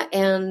Noah,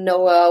 and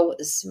Noah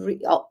was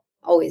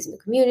always in the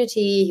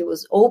community. He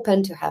was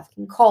open to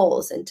having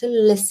calls and to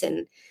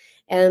listen.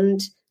 And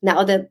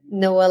now that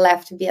Noah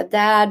left to be a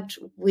dad,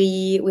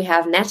 we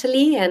have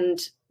Natalie,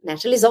 and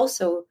Natalie is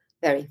also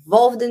very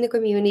involved in the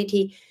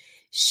community.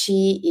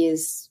 She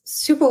is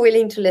super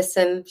willing to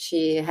listen.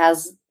 She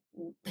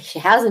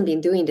hasn't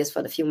been doing this for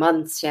a few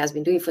months. She has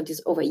been doing for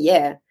this over a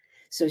year.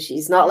 So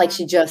she's not like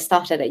she just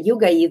started at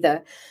Yuga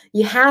either.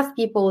 You have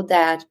people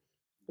that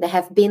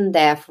have been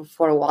there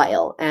for a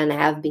while and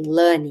have been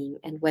learning.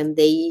 And when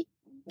they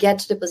get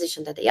to the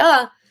position that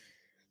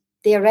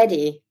they're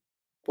ready.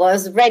 Well,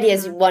 as ready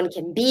as one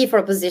can be for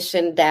a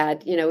position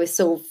that, is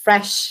so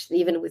fresh.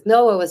 Even with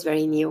Noah, was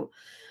very new.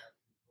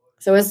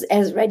 So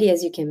as ready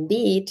as you can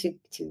be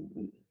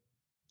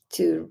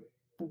to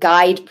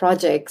guide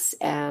projects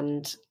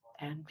and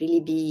really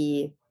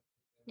be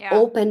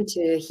open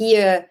to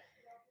hear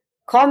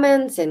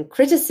comments and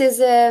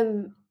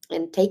criticism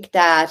and take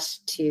that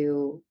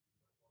to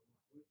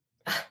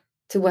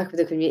work with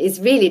the community. It's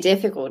really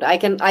difficult.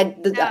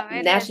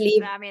 Naturally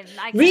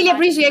really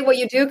appreciate what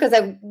you do, because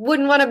I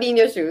wouldn't want to be in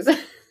your shoes.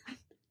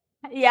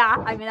 Yeah,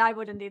 I mean, I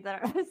wouldn't either.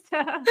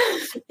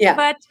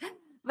 Yeah.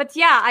 But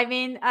yeah, I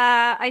mean,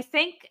 I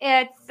think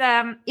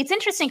it's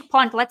interesting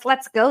point.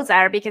 Let's go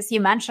there, because you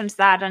mentioned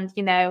that, and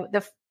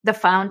the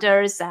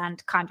founders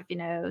and kind of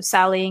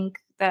selling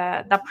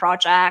the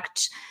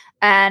project,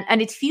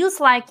 and it feels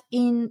like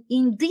in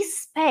this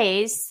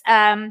space,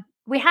 I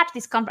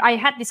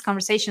had these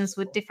conversations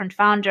with different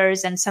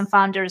founders, and some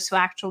founders who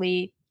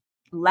actually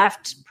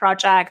left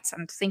projects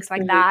and things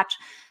like that.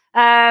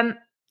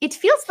 It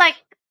feels like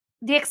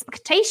the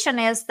expectation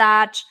is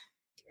that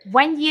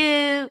when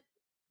you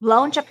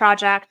launch a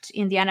project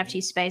in the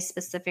NFT space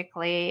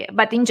specifically,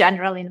 but in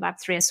general in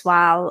Web3 as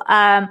well,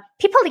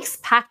 people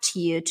expect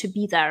you to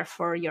be there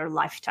for your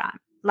lifetime.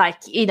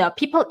 Like,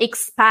 people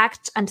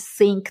expect and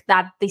think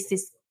that this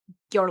is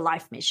your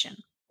life mission,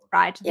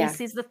 right? Yeah. This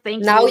is the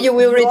thing. Now you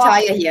will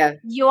retire here.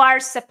 You are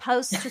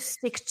supposed to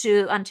stick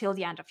to until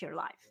the end of your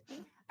life.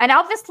 And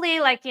obviously,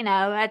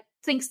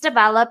 things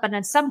develop, and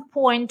at some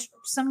point,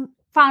 some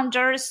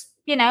founders,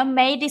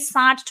 may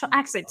decide to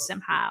exit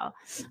somehow.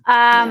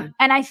 And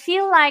I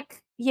feel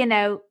like,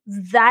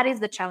 that is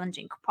the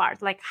challenging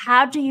part. Like,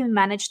 how do you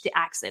manage the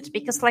exit?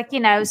 Because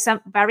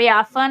very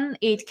often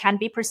it can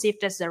be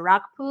perceived as a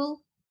rug pull,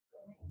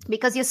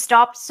 because you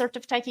stopped sort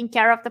of taking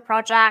care of the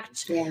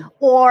project,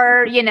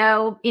 or,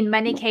 in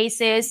many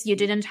cases, you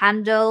didn't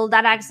handle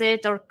that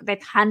exit or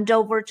that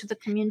handover to the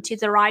community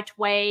the right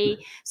way.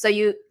 So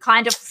you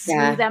kind of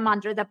threw them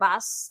under the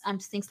bus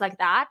and things like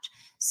that.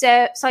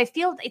 So I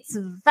feel it's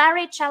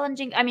very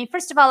challenging. I mean,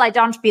 first of all, I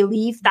don't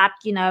believe that,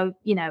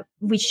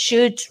 we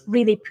should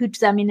really put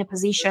them in a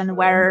position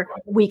where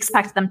we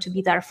expect them to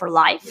be there for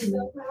life.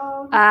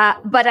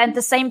 But at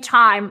the same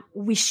time,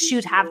 we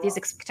should have these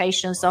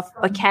expectations of,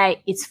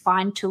 okay, it's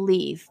fine to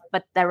leave,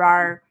 but there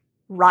are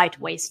right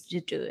ways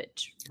to do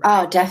it.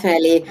 Right? Oh,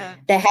 definitely.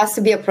 There has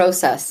to be a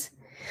process.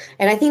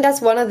 And I think that's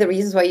one of the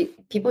reasons why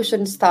people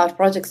shouldn't start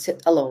projects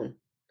alone.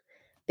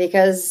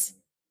 Because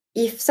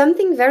if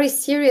something very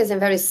serious and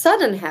very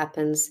sudden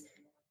happens,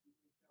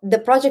 the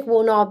project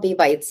will not be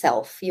by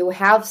itself. You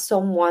have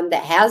someone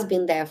that has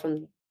been there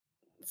from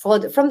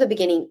the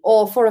beginning,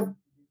 or for a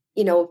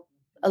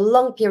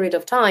long period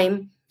of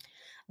time,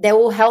 that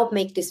will help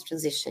make this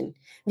transition.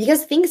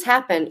 Because things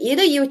happen.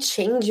 Either you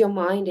change your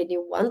mind and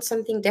you want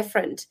something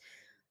different,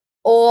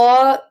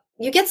 or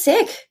you get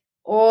sick,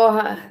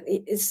 or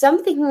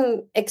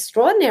something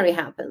extraordinary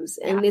happens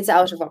and it's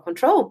out of our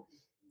control.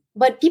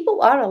 But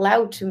people are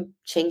allowed to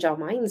change our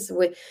minds.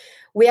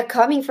 We are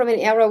coming from an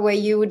era where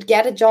you would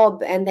get a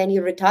job and then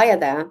you retire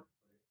there.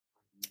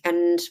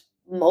 And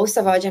most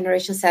of our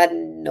generation said,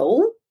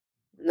 no,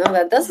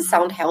 that doesn't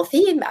sound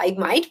healthy. I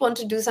might want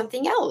to do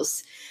something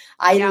else.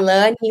 I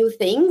learn new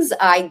things.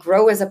 I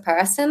grow as a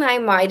person. I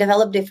might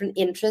develop different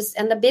interests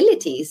and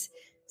abilities.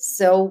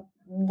 So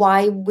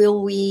why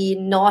will we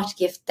not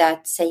give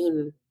that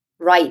same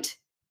right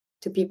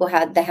to people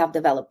that have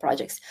developed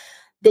projects?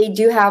 They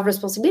do have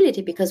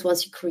responsibility, because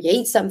once you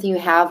create something, you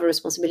have a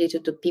responsibility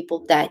to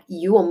people that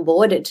you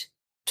onboarded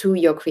to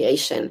your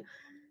creation.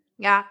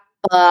 Yeah.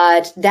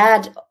 But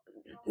that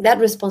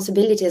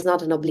responsibility is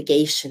not an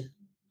obligation.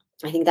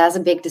 I think that's a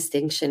big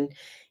distinction.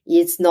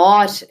 It's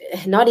not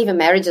even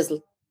marriages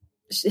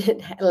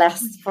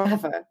last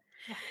forever.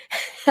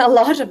 A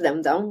lot of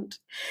them don't.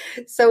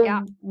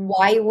 So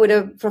why would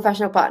a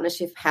professional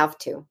partnership have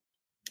to?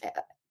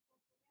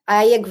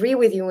 I agree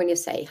with you when you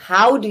say,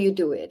 how do you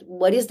do it?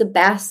 What is the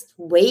best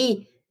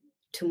way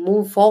to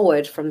move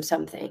forward from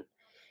something,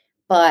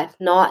 but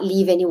not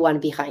leave anyone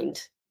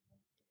behind?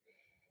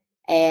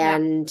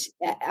 And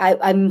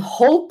I'm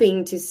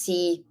hoping to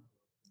see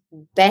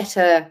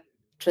better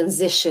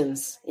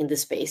transitions in the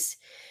space.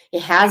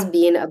 It has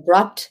been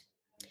abrupt.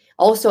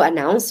 Also,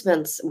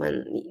 announcements,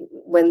 when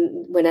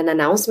an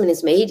announcement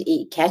is made,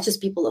 it catches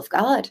people off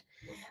guard.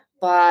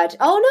 But but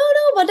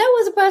that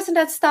was a person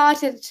that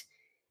started,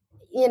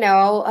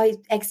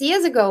 X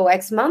years ago,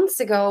 X months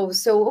ago.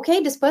 So,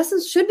 okay, this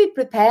person should be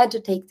prepared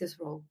to take this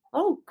role.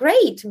 Oh,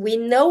 great. We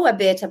know a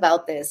bit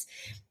about this.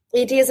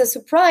 It is a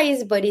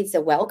surprise, but it's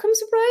a welcome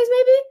surprise,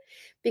 maybe,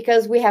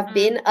 because we have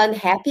been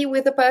unhappy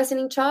with the person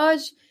in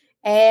charge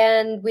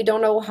and we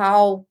don't know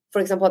how, for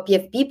example, a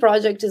PFP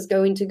project is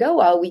going to go.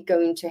 Are we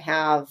going to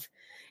have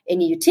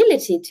any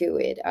utility to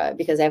it?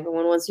 Because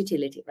everyone wants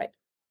utility, right?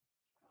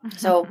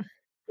 So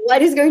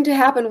what is going to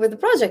happen with the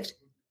project?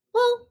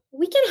 Well,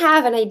 we can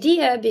have an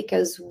idea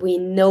because we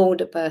know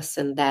the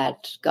person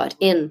that got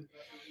in.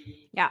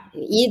 Yeah.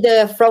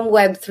 Either from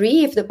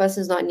Web3, if the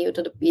person is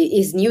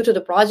new to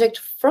the project,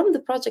 from the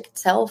project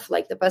itself,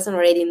 like the person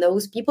already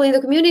knows people in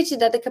the community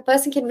that the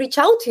person can reach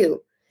out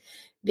to.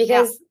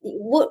 Because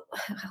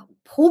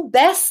who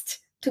best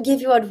to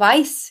give you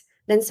advice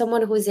than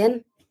someone who's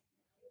in?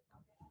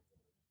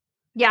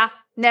 Yeah,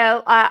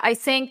 no, I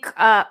think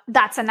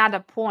that's another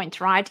point,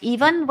 right?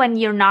 Even when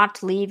you're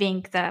not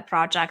leaving the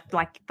project,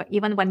 but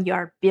even when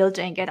you're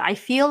building it, I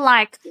feel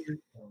like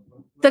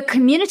the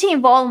community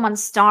involvement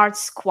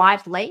starts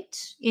quite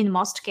late in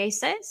most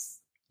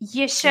cases.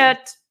 You should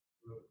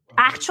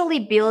actually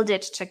build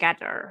it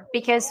together,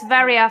 because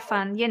very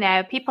often,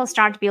 people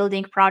start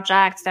building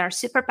projects, they're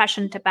super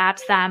passionate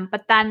about them,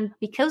 but then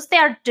because they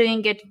are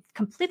doing it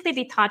completely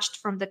detached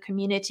from the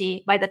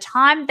community, by the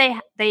time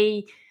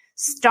they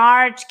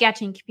start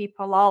getting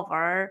people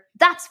over,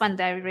 that's when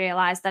they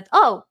realize that,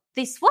 oh,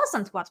 this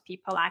wasn't what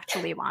people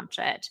actually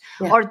wanted,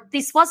 or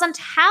this wasn't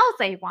how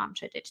they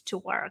wanted it to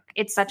work,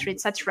 etc.,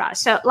 etc.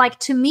 So,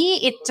 to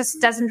me, it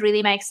just doesn't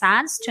really make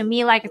sense. To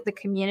me, the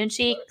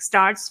community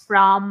starts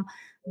from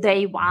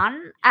day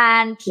one,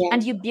 and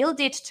you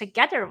build it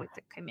together with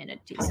the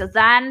community. So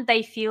then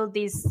they feel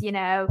this,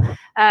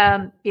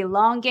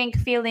 belonging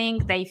feeling.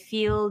 They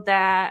feel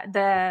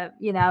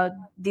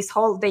this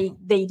whole,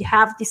 they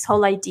have this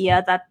whole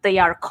idea that they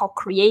are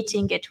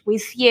co-creating it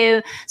with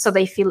you. So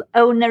they feel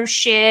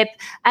ownership.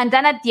 And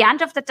then at the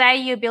end of the day,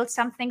 you build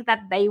something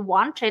that they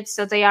wanted.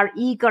 So they are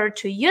eager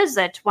to use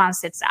it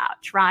once it's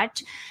out,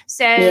 right?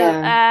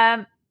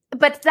 So,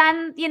 but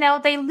then,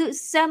 they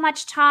lose so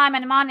much time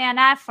and money and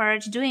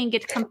effort doing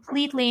it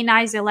completely in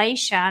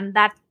isolation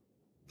that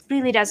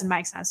really doesn't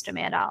make sense to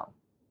me at all.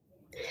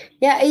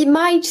 Yeah, it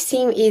might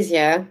seem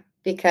easier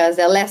because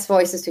there are less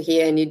voices to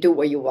hear and you do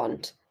what you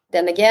want.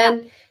 Then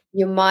again,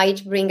 you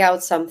might bring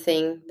out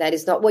something that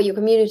is not what your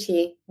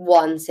community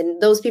wants,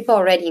 and those people are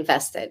already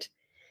invested.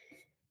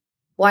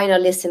 Why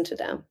not listen to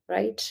them,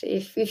 right?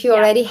 If you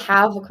already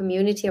have a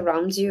community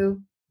around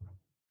you,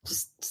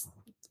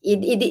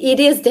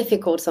 it is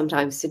difficult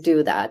sometimes to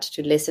do that,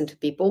 to listen to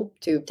people,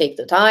 to take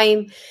the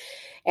time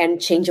and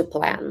change your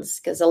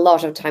plans, because a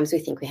lot of times we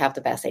think we have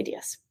the best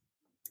ideas.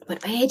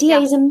 But my idea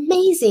is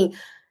amazing.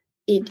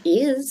 It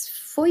is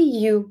for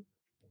you.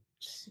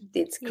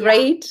 It's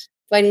great,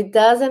 but it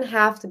doesn't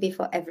have to be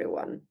for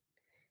everyone.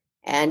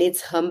 And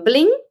it's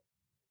humbling,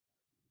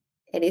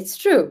 and it's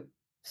true.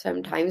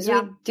 Sometimes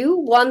we do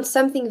want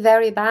something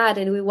very bad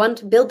and we want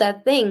to build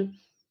that thing.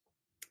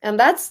 And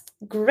that's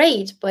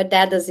great, but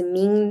that doesn't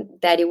mean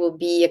that it will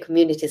be a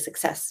community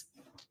success.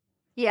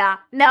 Yeah,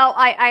 no,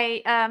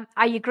 I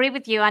agree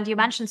with you. And you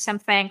mentioned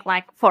something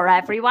like for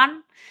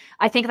everyone.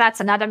 I think that's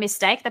another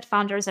mistake that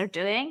founders are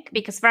doing,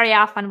 because very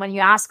often when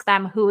you ask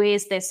them, who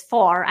is this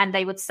for? And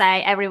they would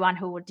say everyone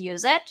who would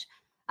use it,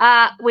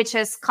 which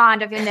is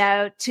kind of,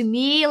 to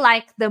me,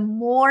 the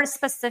more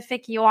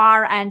specific you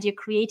are and you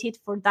create it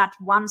for that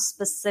one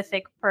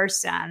specific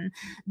person,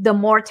 the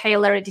more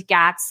tailored it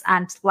gets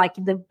and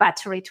the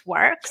better it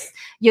works.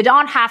 You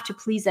don't have to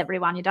please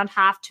everyone. You don't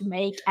have to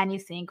make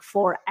anything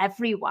for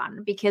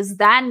everyone, because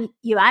then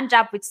you end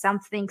up with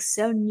something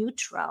so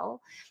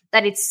neutral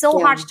that it's so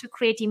hard to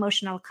create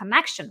emotional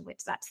connection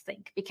with that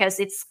thing, because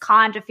it's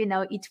kind of,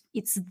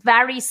 it's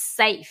very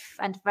safe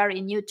and very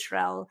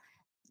neutral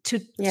to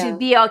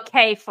be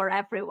okay for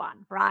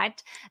everyone,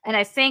 right? And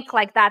I think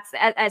that's,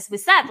 as we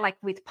said,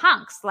 with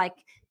punks,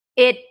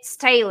 it's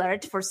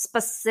tailored for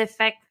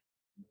specific,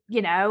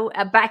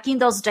 back in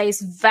those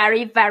days,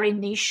 very, very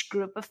niche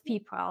group of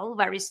people,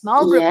 very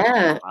small group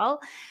of people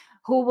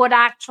who would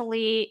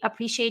actually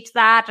appreciate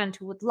that and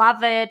who would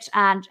love it,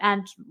 and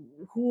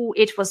who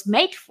it was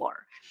made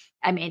for.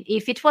 I mean,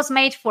 if it was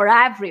made for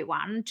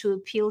everyone, to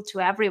appeal to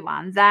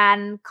everyone,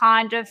 then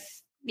kind of,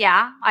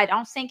 I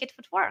don't think it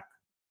would work.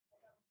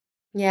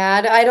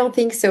 Yeah, I don't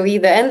think so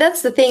either. And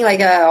that's the thing,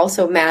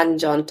 also Matt and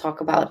John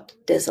talk about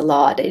this a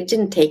lot. It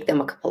didn't take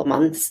them a couple of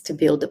months to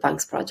build the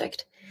Punks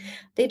project.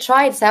 They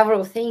tried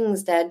several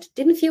things that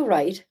didn't feel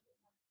right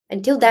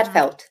until that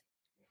felt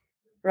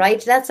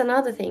right. That's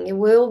another thing. It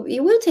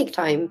will take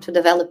time to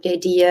develop the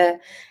idea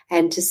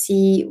and to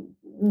see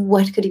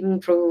what could be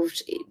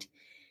improved.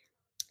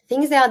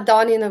 Things that are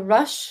done in a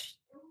rush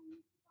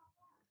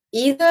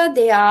either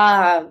they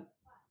are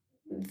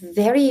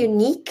very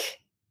unique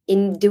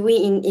in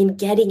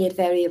getting it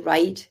very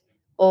right,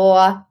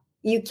 or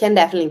you can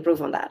definitely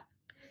improve on that.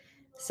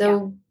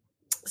 So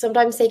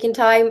sometimes taking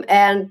time,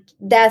 and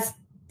that's,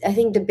 I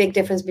think, the big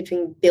difference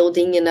between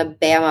building in a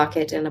bear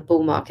market and a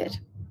bull market.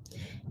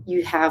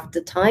 You have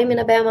the time in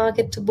a bear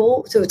market to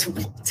build.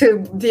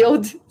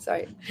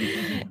 Sorry.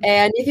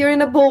 And if you're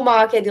in a bull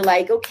market, you're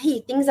like,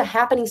 okay, things are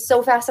happening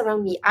so fast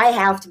around me. I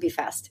have to be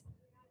fast.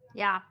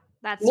 Yeah,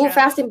 that's Move true.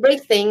 fast and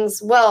break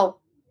things.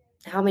 Well,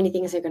 how many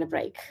things are you going to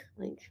break?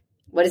 Like,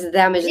 what is the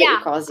damage that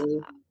you're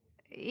causing?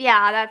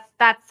 Yeah,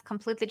 that's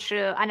completely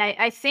true. And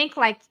I think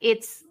like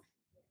it's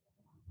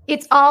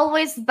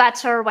always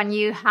better when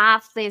you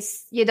have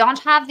this, you don't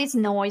have this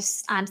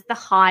noise and the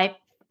hype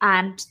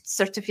and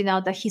sort of,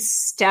 the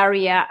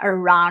hysteria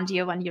around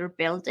you when you're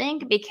building,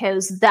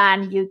 because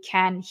then you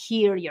can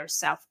hear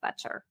yourself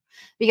better.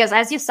 Because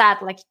as you said,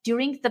 like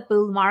during the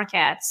bull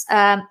markets,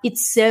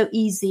 it's so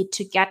easy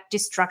to get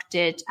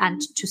distracted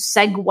and to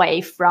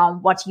segue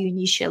from what you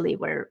initially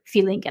were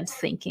feeling and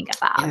thinking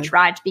about,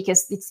 right?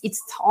 Because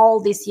it's all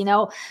this,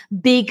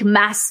 big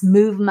mass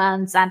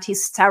movements and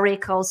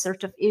hysterical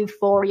sort of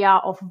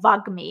euphoria of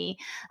VAGMI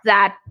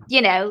that,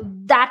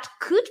 that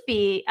could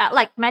be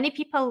like many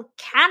people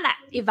can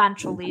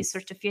eventually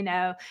sort of,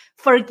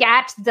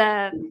 forget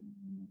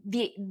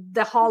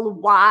the whole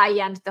why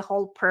and the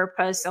whole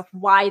purpose of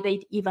why they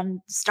even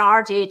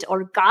started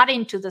or got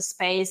into the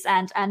space,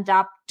 and end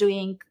up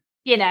doing,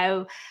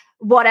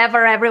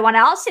 whatever everyone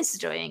else is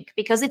doing,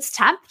 because it's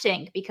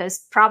tempting,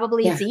 because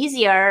probably it's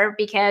easier,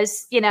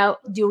 because,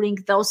 during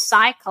those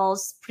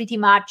cycles, pretty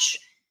much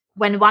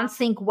when one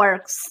thing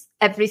works,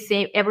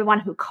 everyone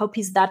who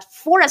copies that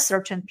for a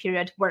certain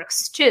period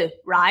works too,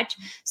 right?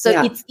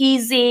 So it's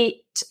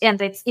easy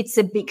and it's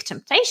a big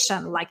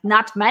temptation. Like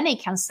not many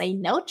can say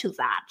no to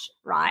that,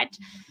 right?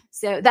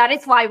 So that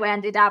is why we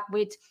ended up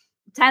with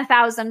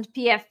 10,000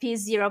 PFP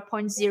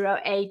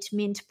 0.08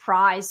 mint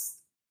price,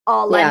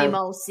 all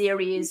animal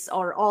series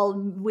or all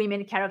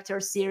women character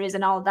series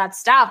and all that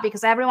stuff,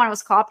 because everyone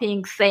was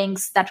copying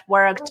things that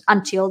worked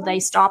until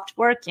they stopped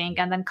working,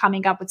 and then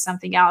coming up with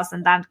something else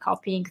and then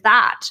copying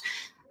that.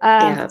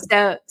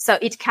 So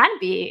it can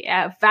be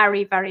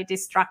very, very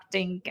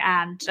distracting,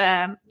 and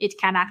it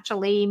can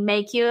actually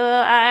make you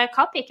a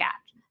copycat,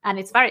 and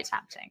it's very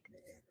tempting.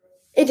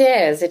 It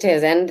is,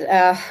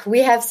 and we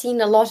have seen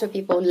a lot of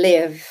people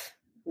live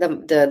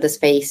the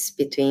space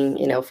between,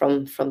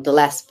 from the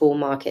last bull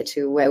market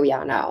to where we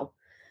are now,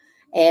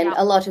 and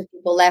a lot of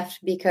people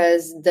left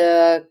because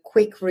the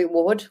quick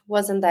reward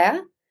wasn't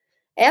there.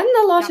 And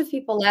a lot of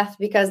people left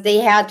because they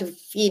had to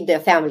feed their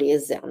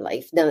families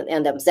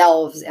and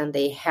themselves, and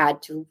they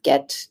had to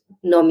get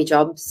normie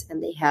jobs,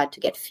 and they had to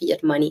get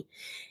fiat money.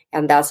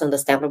 And that's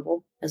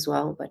understandable as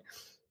well. But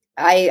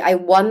I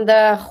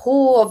wonder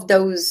who of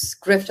those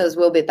grifters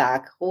will be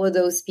back? Who are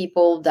those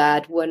people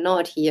that were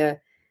not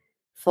here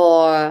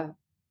to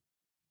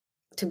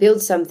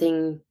build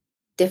something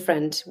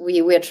different?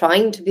 We're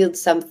trying to build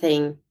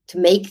something to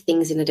make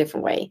things in a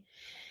different way.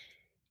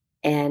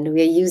 And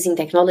we're using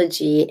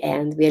technology,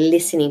 and we're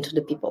listening to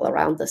the people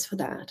around us for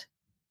that.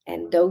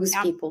 And those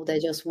people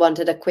that just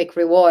wanted a quick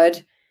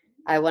reward,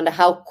 I wonder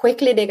how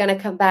quickly they're going to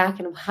come back,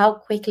 and how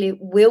quickly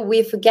will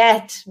we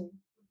forget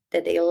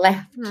that they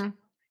left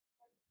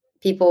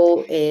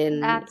people in.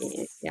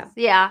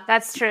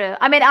 That's true.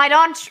 I mean,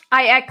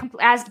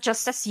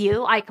 as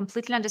you, I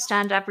completely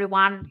understand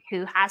everyone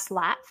who has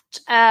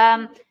left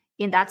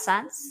in that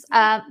sense.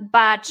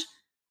 But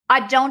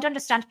I don't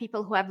understand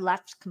people who have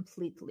left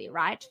completely,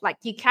 right? Like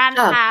you can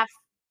have,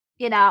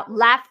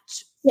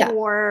 left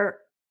for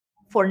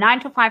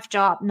 9-to-5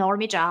 job,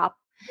 normie job,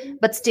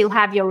 but still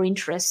have your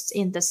interests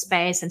in the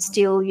space, and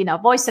still,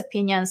 voice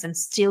opinions, and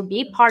still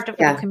be part of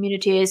the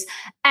communities.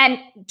 And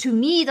to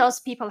me,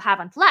 those people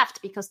haven't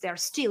left because they're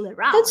still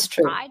around. That's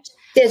true. Right?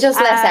 They're just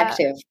less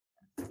active.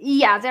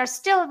 Yeah, they're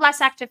still less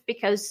active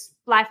because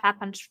life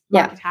happened,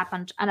 market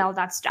happened, and all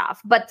that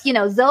stuff. But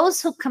those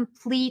who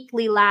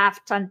completely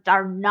left and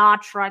are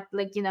not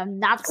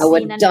not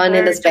seen and done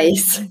in the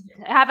space,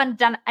 haven't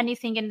done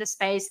anything in the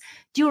space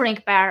during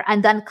bear,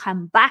 and then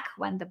come back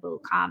when the bull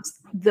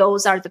comes,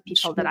 those are the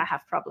people that I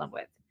have problem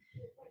with.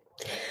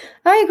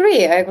 I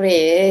agree.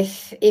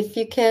 If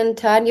you can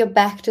turn your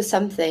back to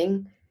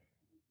something,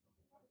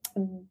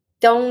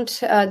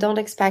 don't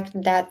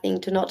expect that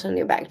thing to not turn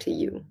your back to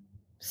you.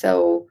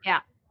 So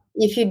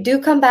if you do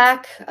come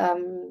back,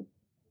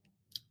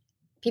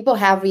 people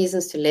have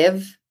reasons to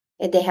live,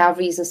 and they have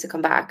reasons to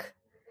come back.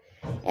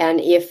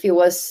 And if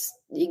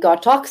it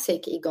got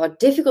toxic, it got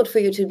difficult for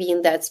you to be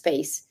in that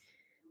space,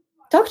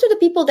 talk to the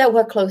people that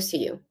were close to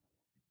you,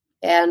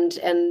 and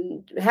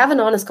have an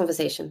honest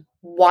conversation.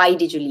 Why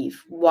did you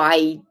leave?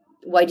 Why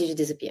did you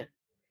disappear?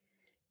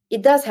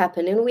 It does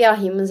happen, and we are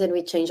humans, and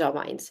we change our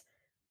minds.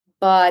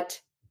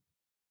 But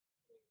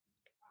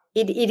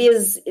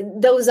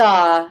those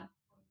are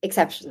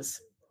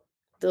exceptions.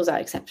 Those are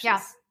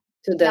exceptions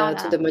to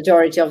the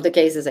majority of the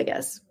cases, I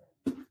guess.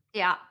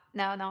 Yeah,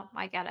 no,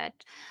 I get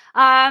it.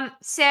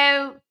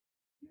 So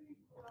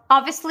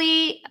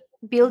obviously,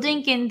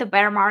 building in the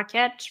bear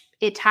market,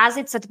 it has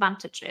its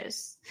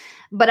advantages,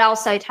 but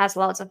also it has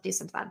lots of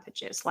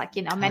disadvantages. Like,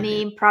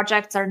 many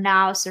projects are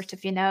now sort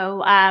of,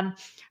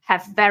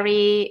 have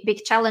very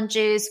big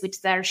challenges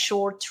with their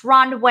short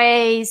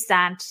runways,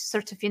 and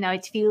sort of,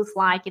 it feels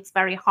like it's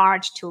very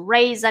hard to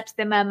raise at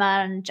the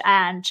moment.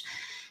 And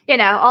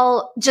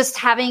all just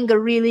having a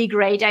really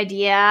great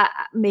idea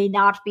may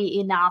not be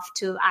enough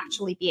to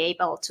actually be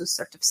able to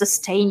sort of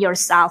sustain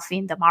yourself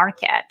in the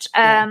market.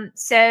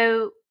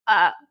 So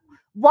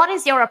what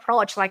is your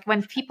approach like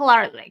when people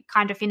are like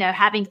kind of,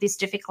 having these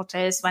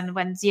difficulties,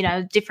 when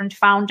different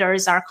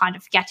founders are kind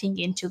of getting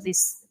into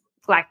this,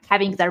 like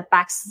having their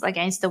backs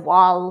against the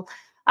wall?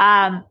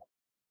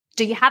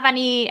 Do you have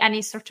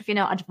any sort of,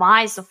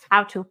 advice of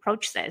how to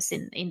approach this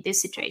in this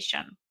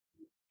situation?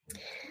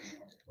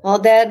 Well,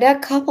 there are a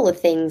couple of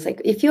things.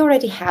 Like if you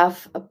already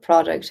have a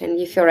product and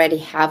if you already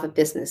have a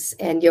business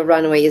and your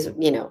runway is,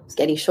 it's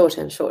getting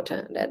shorter and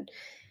shorter, then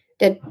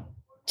there are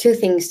two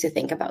things to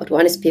think about.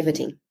 One is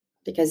pivoting,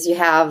 because you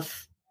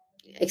have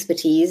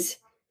expertise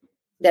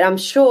that I'm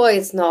sure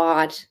is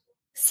not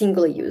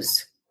single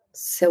use.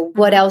 So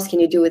what else can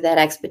you do with that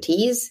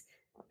expertise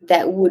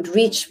that would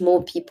reach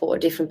more people or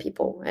different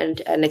people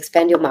and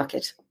expand your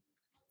market?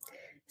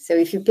 So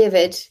if you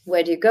pivot,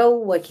 where do you go?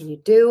 What can you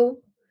do?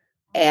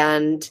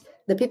 And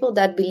the people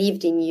that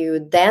believed in you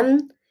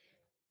then,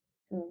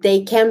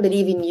 they can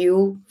believe in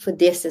you for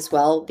this as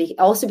well.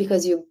 Also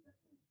because you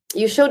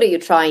show that you're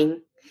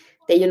trying,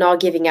 that you're not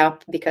giving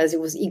up because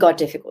it got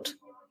difficult.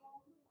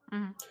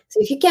 So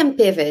if you can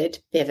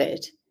pivot.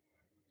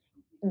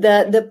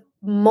 The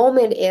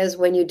moment is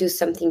when you do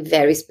something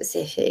very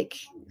specific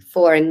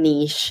for a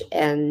niche,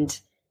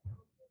 and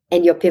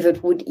your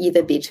pivot would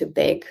either be too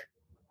big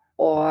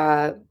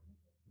or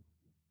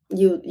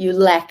you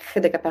lack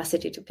the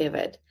capacity to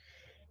pivot.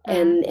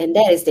 And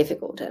that is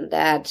difficult, and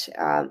that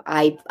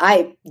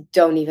I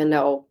don't even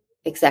know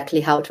exactly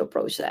how to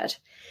approach that.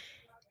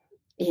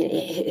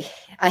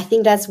 I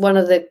think that's one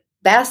of the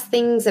best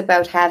things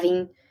about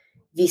having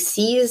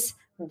VCs.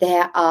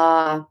 They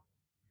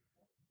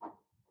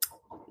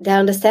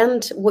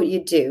understand what you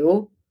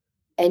do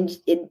and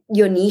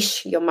your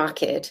niche, your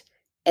market,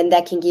 and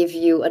that can give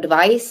you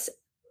advice,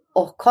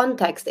 or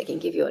contacts that can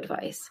give you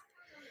advice.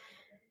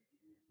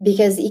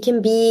 Because it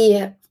can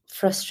be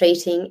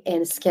frustrating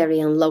and scary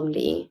and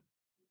lonely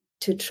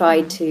to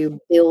try to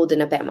build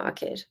in a bear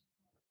market.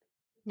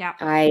 Yeah,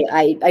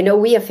 I know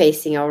we are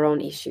facing our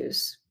own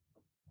issues.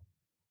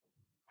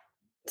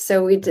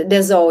 So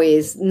there's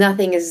always,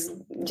 nothing is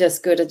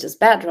just good or just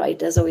bad, right?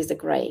 There's always the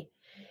gray.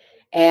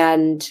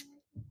 And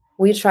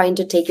we're trying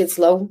to take it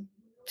slow,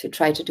 to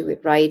try to do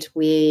it right.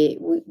 We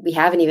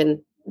haven't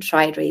even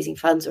tried raising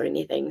funds or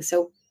anything.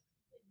 So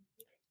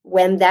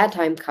when that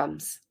time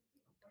comes,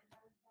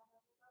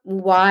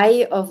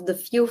 why of the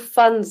few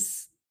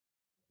funds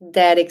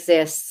that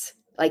exists,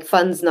 like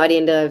funds not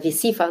in the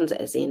VC funds,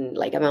 as in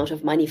like amount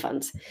of money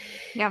funds,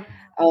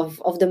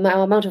 of the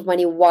amount of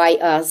money, why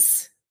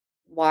us?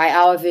 Why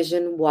our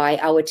vision? Why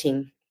our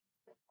team?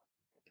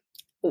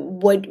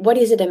 What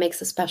is it that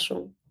makes us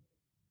special?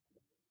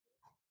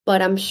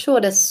 But I'm sure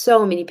there's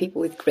so many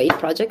people with great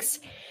projects.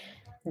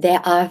 They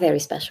are very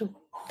special.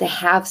 They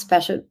have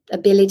special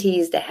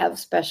abilities. They have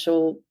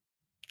special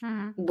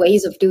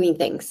ways of doing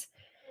things.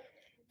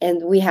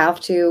 And we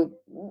have to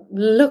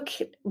look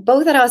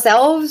both at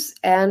ourselves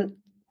and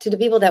to the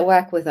people that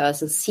work with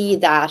us and see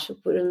that.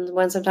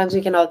 When sometimes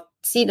we cannot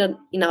see that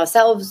in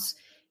ourselves,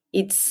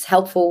 it's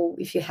helpful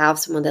if you have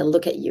someone that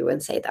look at you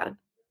and say that.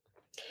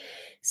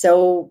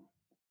 So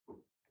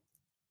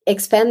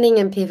expanding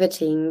and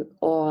pivoting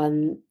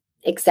on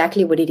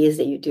exactly what it is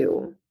that you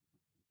do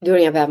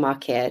during a bear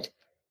market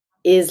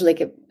is like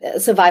a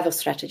survival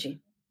strategy.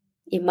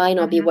 It might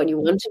not be what you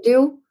want to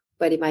do,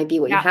 but it might be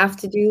what you have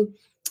to do.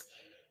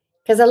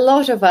 Because a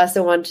lot of us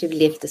don't want to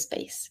leave the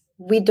space.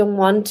 We don't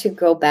want to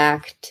go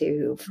back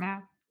to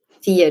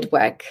fiat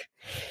work,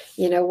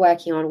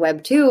 working on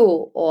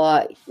Web2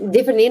 or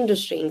different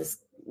industries,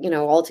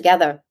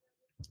 altogether.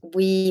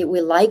 We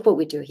like what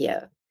we do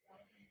here.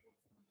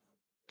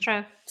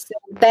 True. So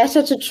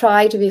better to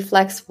try to be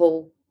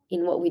flexible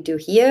in what we do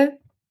here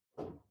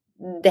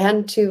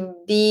than to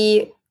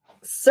be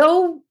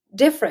so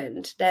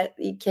different that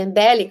it can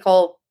barely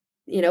call,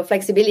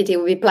 flexibility. It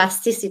would be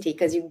plasticity,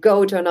 because you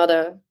go to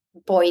another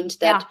point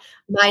that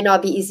might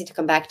not be easy to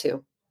come back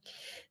to.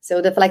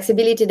 So the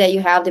flexibility that you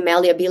have, the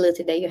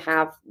malleability that you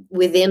have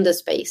within the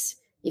space,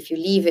 if you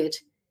leave it,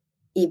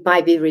 it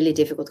might be really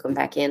difficult to come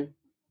back in.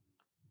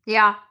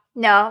 Yeah,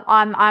 no,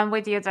 I'm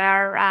with you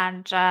there,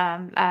 and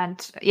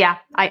yeah,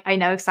 I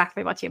know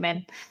exactly what you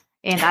mean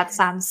in that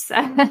sense.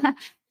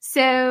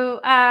 So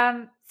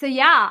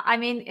yeah, I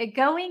mean,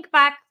 going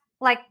back,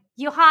 like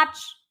you had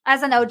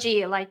as an OG,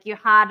 like you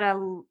had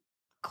a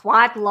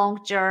quite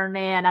long journey,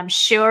 and I'm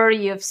sure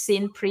you've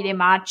seen pretty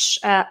much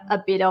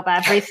a bit of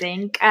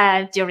everything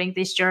during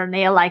this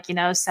journey, like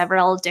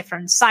several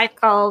different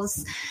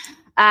cycles,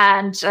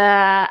 and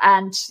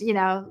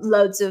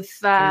loads of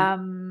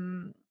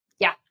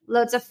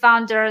lots of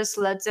founders,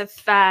 lots of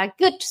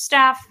good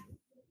stuff,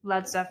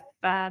 lots of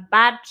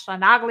bad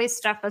and ugly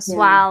stuff as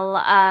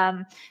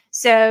well.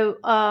 So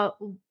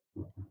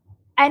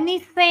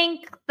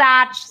anything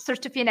that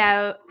sort of,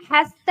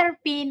 has there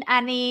been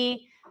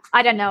any,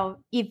 I don't know,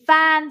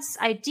 events,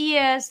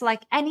 ideas,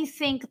 like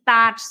anything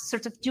that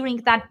sort of during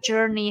that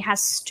journey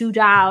has stood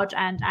out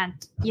and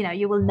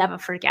you will never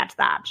forget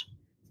that?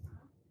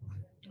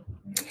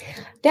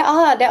 There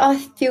are a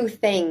few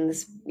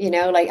things,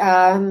 like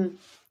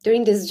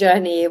during this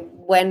journey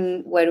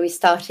when we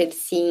started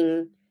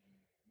seeing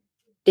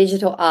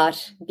digital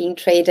art being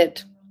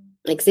traded,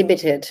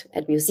 exhibited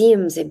at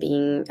museums, and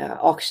being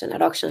auctioned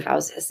at auction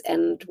houses,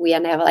 and we are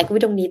never like, we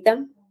don't need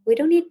them. We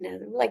don't need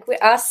them. Like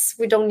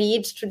we don't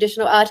need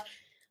traditional art,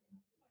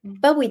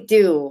 but we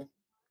do.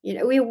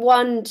 We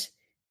want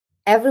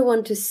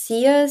everyone to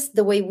see us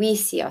the way we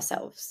see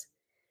ourselves.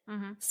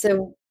 Mm-hmm.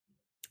 So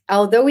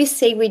although we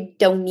say we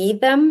don't need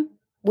them,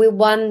 we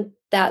want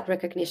that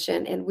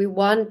recognition, and we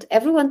want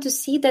everyone to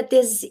see that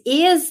there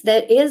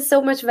is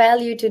so much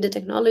value to the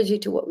technology,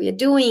 to what we are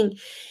doing.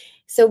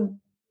 So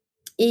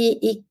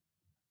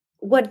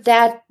what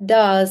that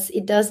does,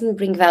 it doesn't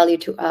bring value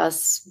to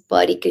us,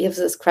 but it gives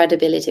us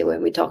credibility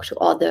when we talk to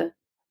other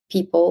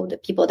people, the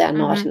people that are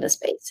not in the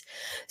space.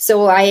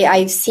 So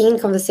I've seen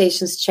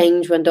conversations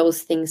change when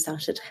those things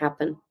started to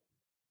happen.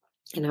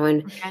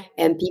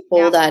 And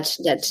people that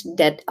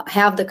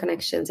have the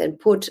connections and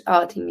put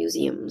art in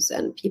museums,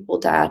 and people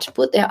that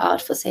put their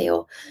art for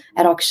sale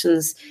at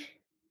auctions,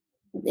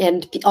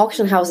 and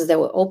auction houses that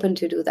were open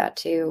to do that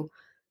too.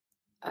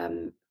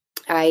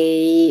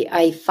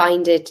 I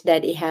find it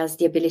that it has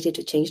the ability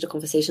to change the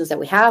conversations that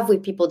we have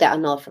with people that are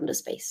not from the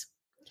space.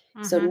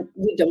 So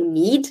we don't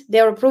need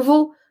their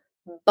approval,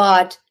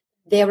 but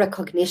their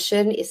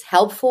recognition is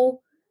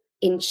helpful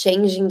in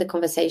changing the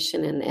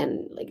conversation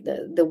and like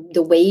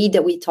the way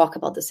that we talk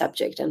about the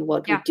subject and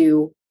what we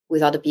do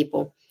with other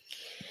people.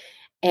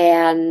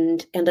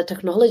 And the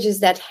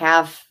technologies that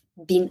have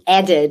been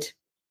added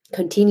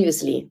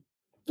continuously.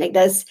 Like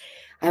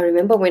I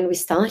remember when we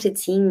started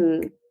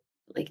seeing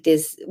like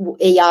this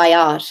AI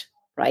art,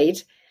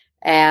 right?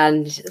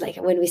 And like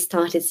when we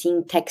started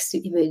seeing text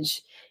to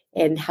image,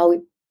 and how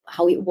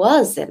it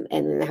was,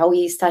 and how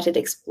we started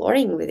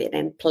exploring with it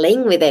and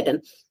playing with it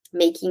and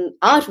making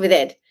art with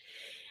it,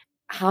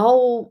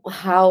 how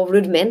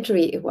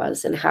rudimentary it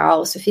was and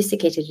how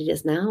sophisticated it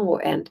is now.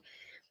 And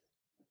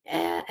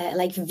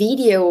like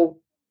video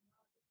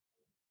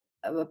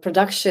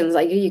productions,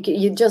 like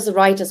you just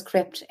write a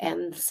script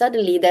and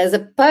suddenly there's a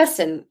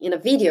person in a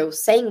video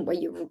saying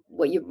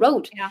what you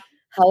wrote.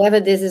 However,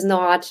 this is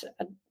not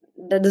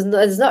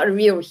a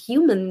real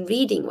human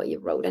reading what you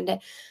wrote. And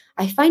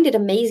I find it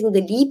amazing,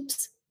 the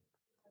leaps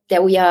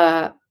that we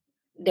are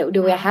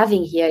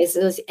having here.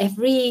 Is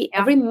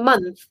every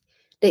month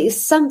there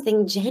is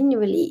something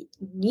genuinely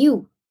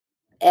new,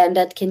 and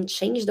that can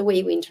change the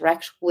way we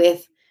interact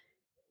with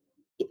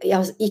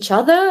each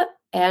other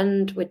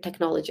and with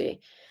technology.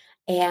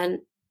 And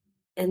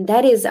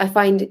that is, I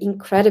find,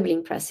 incredibly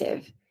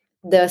impressive,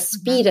 the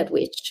speed at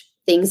which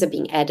things are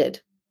being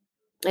added.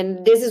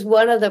 And this is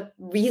one of the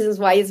reasons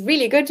why it's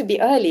really good to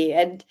be early.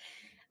 And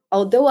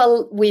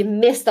although we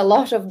missed a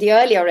lot of the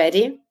early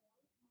already,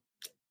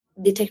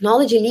 the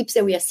technology leaps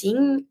that we are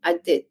seeing,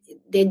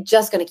 they're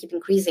just going to keep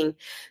increasing.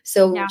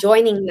 So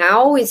joining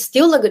now is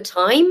still a good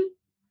time,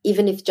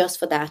 even if just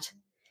for that,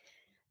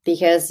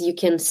 because you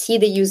can see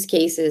the use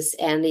cases,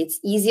 and it's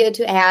easier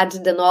to add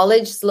the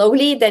knowledge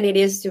slowly than it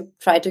is to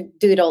try to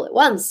do it all at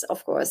once,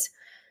 of course.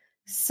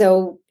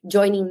 So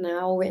joining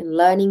now and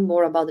learning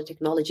more about the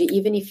technology,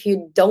 even if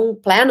you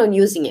don't plan on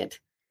using it,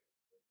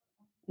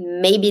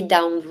 maybe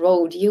down the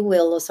road you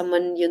will, or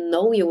someone you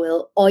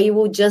will, or you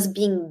will just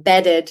be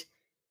embedded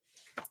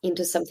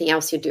into something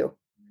else you do.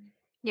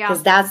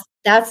 Because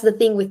that's the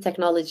thing with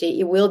technology,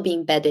 it will be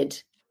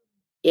embedded,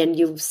 and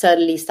you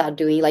suddenly start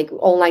doing like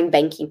online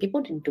banking.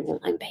 People didn't do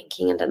online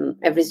banking, and then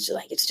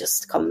it's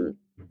just common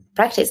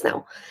practice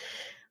now.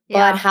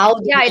 But how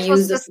do you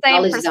use the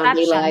same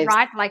perception,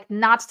 right? Like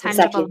not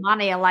tangible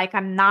money. Like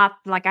I'm not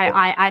like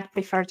I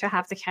prefer to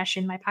have the cash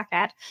in my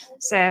pocket.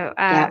 So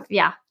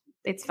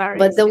it's very.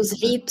 But those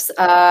leaps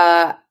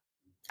are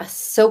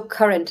so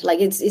current. Like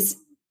it's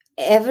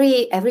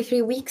every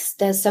 3 weeks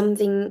there's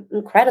something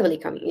incredibly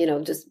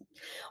coming. Just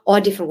or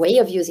a different way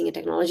of using a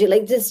technology.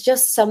 Like there's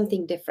just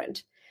something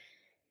different.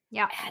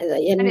 Yeah,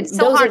 and it's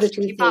so hard to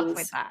keep up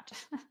with that.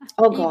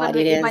 Oh God,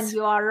 it is. When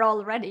you are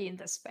already in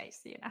the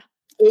space,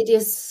 It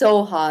is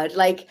so hard.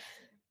 Like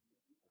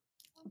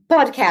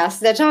podcasts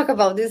that talk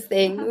about these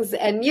things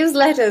and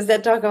newsletters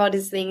that talk about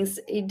these things.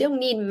 You don't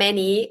need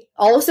many.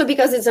 Also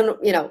because it's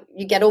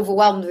you get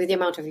overwhelmed with the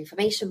amount of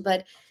information.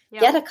 But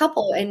get a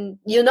couple, and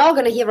you're not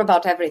going to hear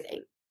about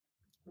everything.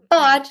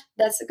 But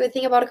that's a good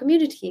thing about a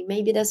community.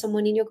 Maybe there's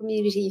someone in your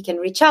community you can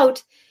reach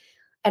out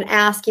and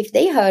ask if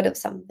they heard of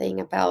something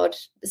about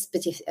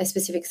a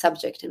specific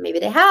subject, and maybe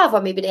they have,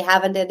 or maybe they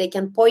haven't, and they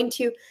can point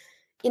you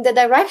in the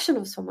direction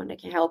of someone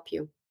that can help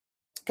you.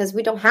 Because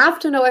we don't have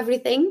to know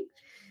everything,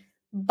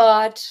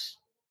 but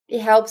it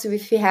helps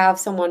if you have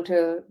someone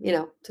to,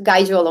 to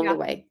guide you along the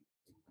way.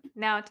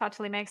 No, it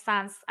totally makes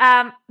sense.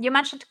 You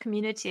mentioned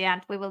community,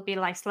 and we will be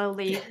like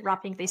slowly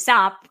wrapping this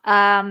up.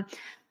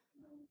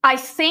 I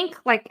think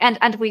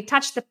and we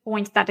touched the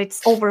point that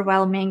it's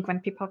overwhelming when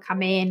people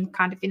come in,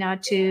 kind of,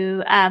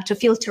 to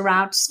filter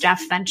out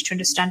stuff and to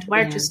understand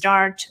where to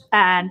start.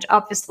 And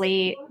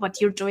obviously,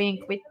 what you're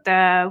doing with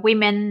the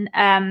women,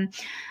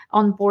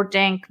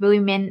 onboarding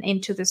women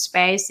into the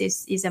space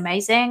is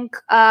amazing.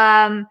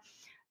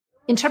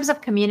 In terms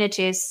of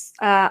communities,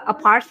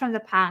 apart from the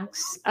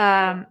punks,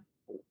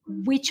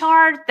 which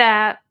are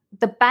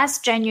the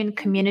best genuine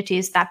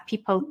communities that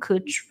people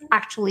could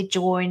actually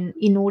join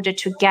in order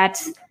to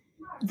get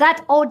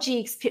that OG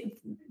experience,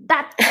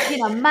 that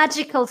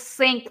magical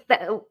thing?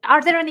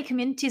 Are there any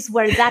communities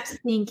where that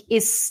thing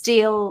is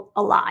still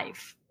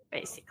alive,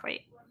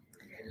 basically?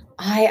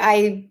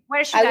 I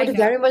would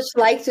very much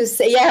like to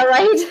say,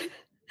 right.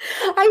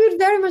 I would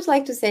very much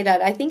like to say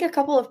that. I think a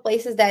couple of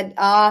places that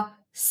are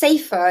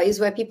safer is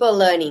where people are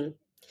learning.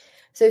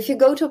 So if you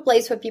go to a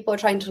place where people are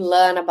trying to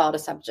learn about a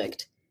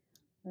subject,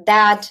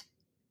 that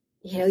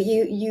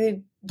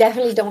you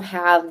definitely don't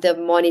have the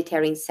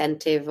monetary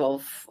incentive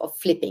of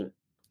flipping.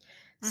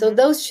 Mm-hmm. So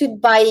those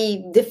should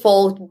by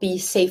default be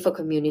safer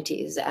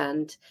communities,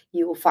 and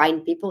you will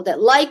find people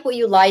that like what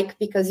you like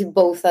because you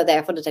both are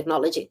there for the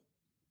technology.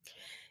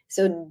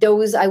 So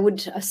those, I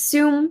would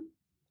assume,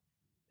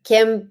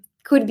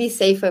 could be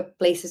safer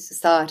places to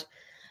start.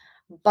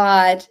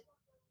 But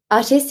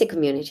artistic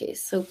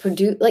communities, so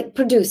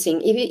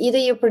producing, either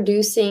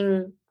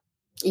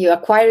you're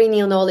acquiring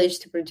new knowledge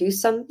to produce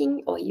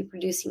something, or you're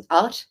producing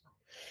art,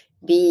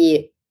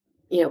 be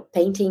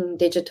painting,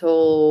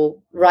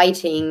 digital,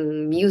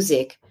 writing,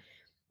 music,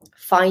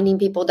 finding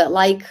people that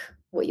like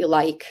what you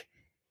like.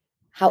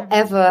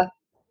 However,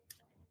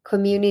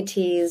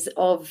 communities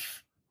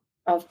of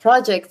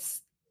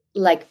projects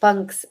like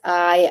punks,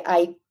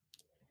 I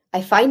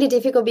find it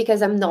difficult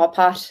because I'm not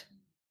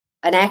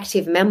an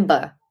active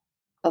member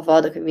of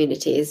other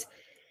communities.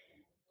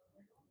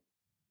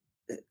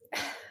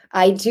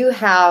 I do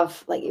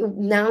have,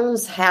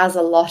 Nouns has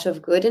a lot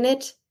of good in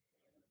it,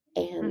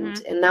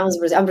 and Nouns,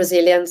 I'm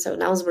Brazilian, so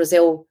Nouns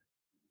Brazil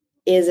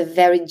is a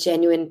very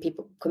genuine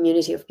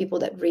community of people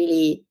that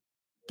really,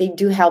 they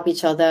do help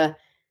each other,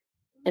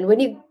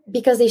 and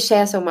because they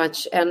share so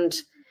much, and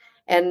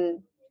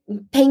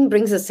pain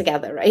brings us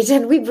together, right?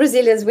 And we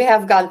Brazilians, we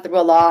have gone through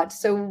a lot,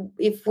 so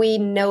if we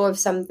know of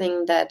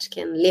something that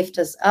can lift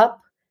us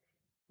up,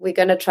 we're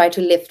gonna try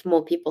to lift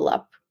more people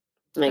up.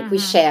 We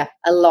share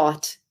a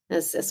lot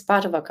as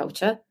part of our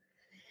culture,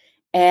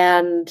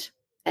 and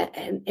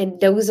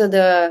those are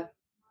the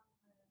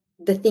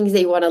things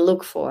they want to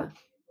look for.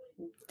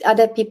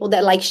 Other people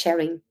that like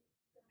sharing,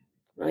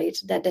 right?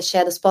 That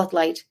share the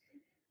spotlight,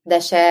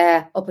 that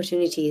share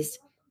opportunities,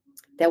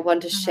 that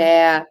want to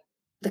share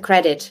the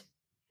credit.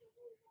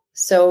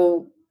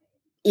 So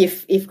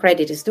if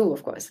credit is due,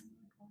 of course.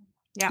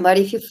 Yeah. But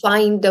if you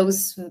find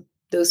those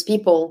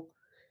people,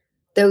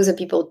 those are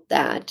people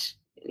that,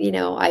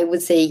 I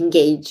would say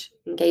engage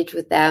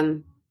with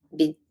them,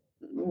 be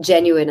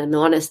genuine and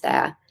honest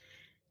there,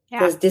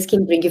 because this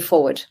can bring you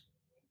forward.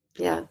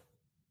 Yeah,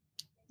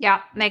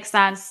 makes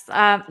sense.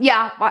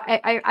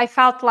 I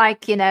felt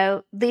like,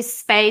 this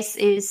space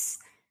is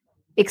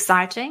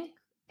exciting.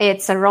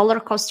 It's a roller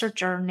coaster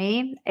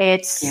journey.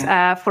 It's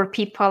for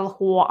people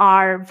who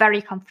are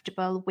very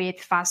comfortable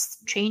with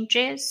fast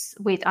changes,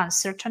 with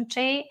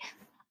uncertainty,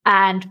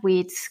 and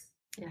with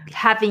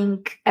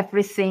having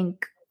everything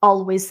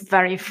always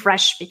very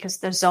fresh, because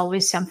there's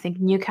always something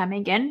new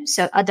coming in.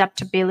 So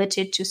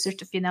adaptability to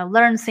sort of,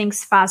 learn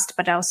things fast,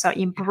 but also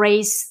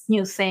embrace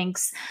new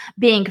things,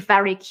 being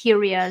very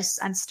curious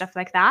and stuff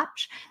like that.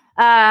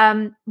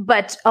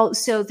 But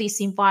also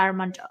this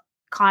environment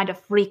kind of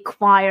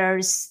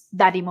requires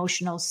that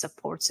emotional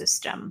support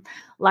system.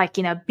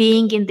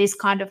 Being in this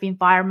kind of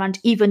environment,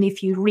 even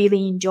if you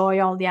really enjoy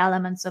all the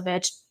elements of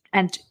it,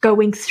 and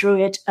going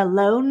through it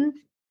alone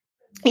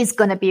is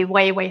going to be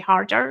way, way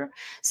harder.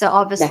 So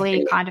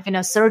obviously kind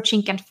of,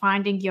 searching and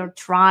finding your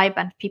tribe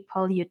and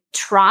people you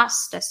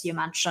trust, as you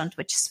mentioned,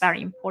 which is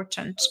very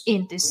important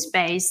in this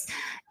space,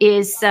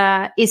 is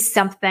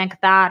something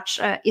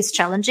that is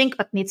challenging,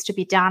 but needs to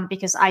be done,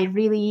 because I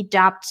really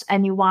doubt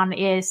anyone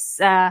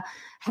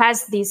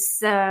has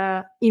this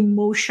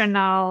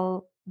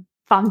emotional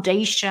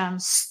foundation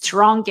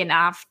strong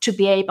enough to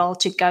be able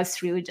to go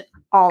through it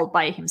all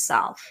by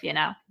himself,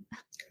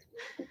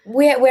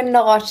 We're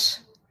not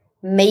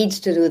made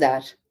to do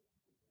that.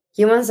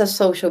 Humans are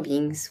social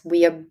beings.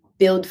 We are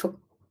built for,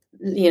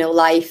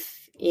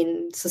 life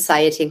in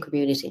society and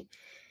community.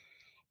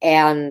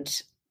 And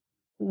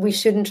we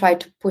shouldn't try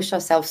to push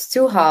ourselves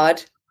too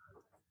hard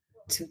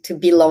to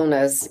be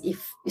loners,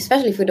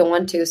 especially if we don't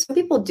want to. Some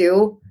people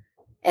do,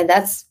 and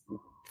that's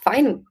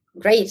fine,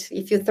 great.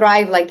 If you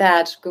thrive like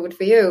that, good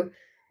for you.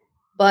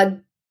 But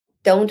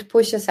don't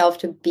push yourself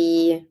to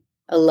be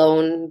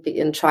alone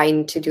and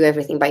trying to do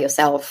everything by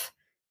yourself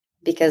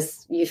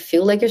because you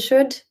feel like you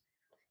should.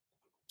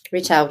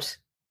 Reach out.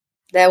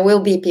 there will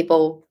be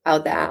people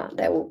out there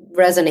that will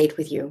resonate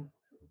with you.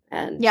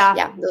 And those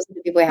are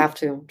the people I have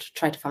to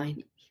try to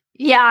find.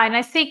 Yeah. And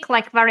I think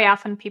like very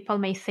often people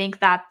may think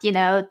that,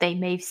 they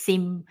may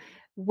seem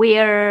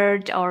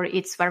weird or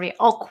it's very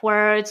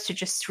awkward to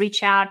just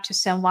reach out to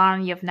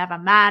someone you've never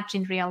met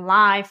in real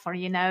life, or,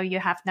 you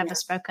have never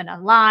spoken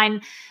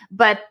online.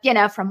 But,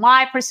 from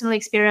my personal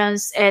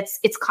experience,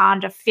 it's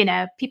kind of,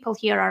 people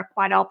here are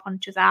quite open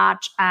to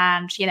that.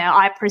 And,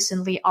 I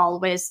personally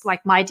always,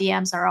 like, my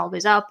DMs are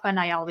always open.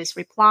 I always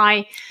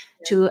reply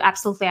to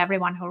absolutely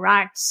everyone who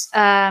writes.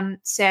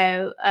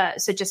 So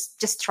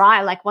just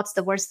try, like, what's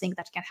the worst thing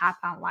that can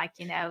happen? Like,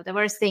 the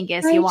worst thing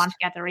is you won't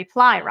get a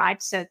reply, right?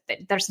 So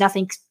there's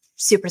nothing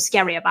super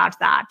scary about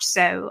that.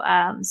 So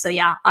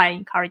I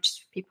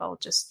encourage people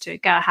just to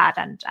go ahead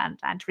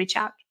and reach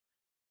out.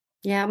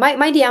 Yeah,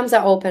 my DMs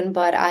are open,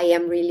 but I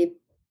am really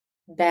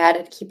bad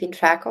at keeping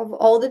track of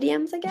all the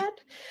DMs I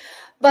get.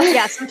 But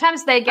yeah,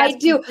 sometimes they get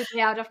completely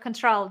out of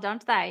control,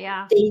 don't they?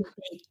 Yeah, they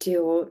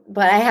do.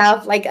 But I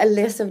have like a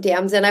list of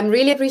DMs, and I'm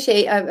really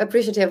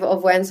appreciative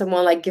of when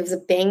someone like gives a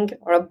ping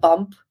or a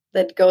bump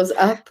that goes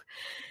up,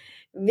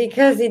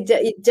 because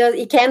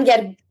it can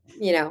get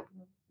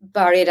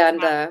buried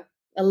under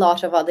a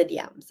lot of other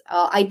DMs.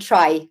 I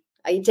try.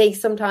 It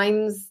takes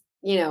sometimes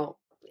a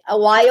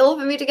while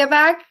for me to get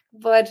back,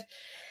 but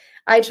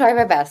I try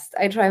my best.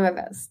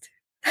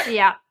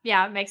 Yeah,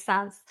 makes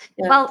sense.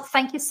 Yeah. Well,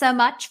 thank you so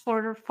much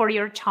for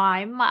your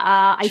time.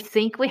 I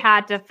think we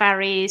had a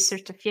very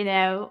sort of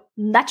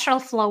natural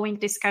flowing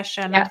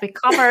discussion, and we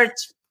covered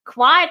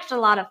quite a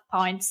lot of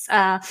points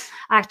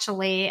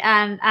actually,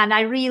 and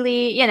I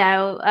really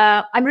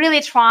I'm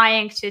really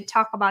trying to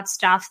talk about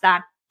stuff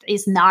that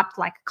is not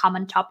like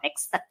common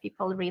topics that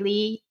people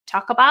really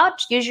talk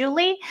about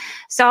usually.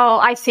 So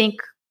I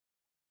think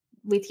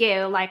with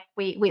you, like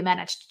we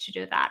managed to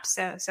do that.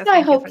 So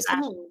thank you for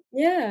that. So.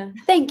 Yeah,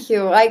 thank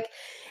you. Like,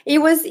 it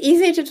was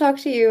easy to talk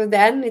to you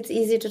then. It's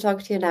easy to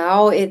talk to you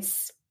now.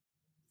 It's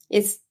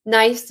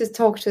nice to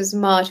talk to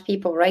smart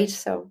people, right?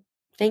 So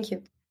thank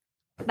you.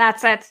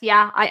 That's it.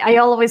 Yeah, I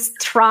always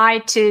try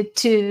to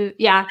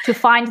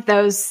find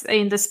those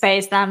in the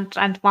space,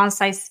 and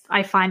once I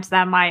find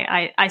them,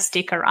 I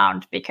stick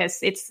around, because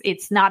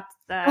it's not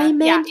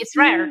it's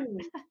rare.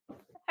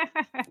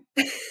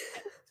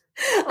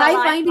 Well,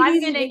 I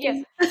find it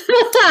easy.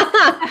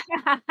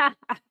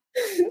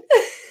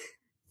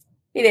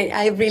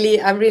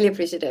 I'm really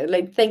appreciative.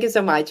 Like, thank you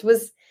so much.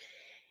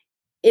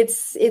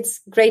 It's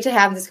great to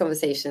have these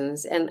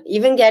conversations, and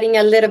even getting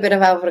a little bit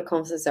out of the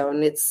comfort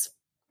zone. It's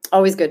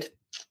always good.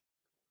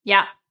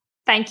 Yeah.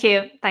 Thank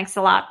you. Thanks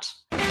a lot.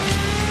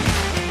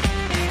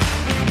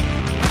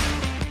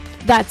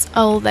 That's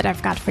all that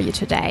I've got for you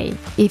today.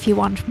 If you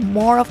want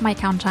more of my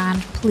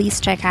content, please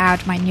check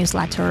out my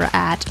newsletter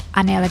at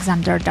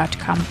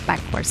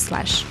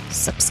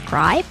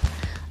annealexander.com/subscribe.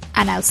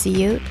 And I'll see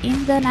you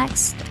in the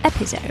next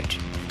episode.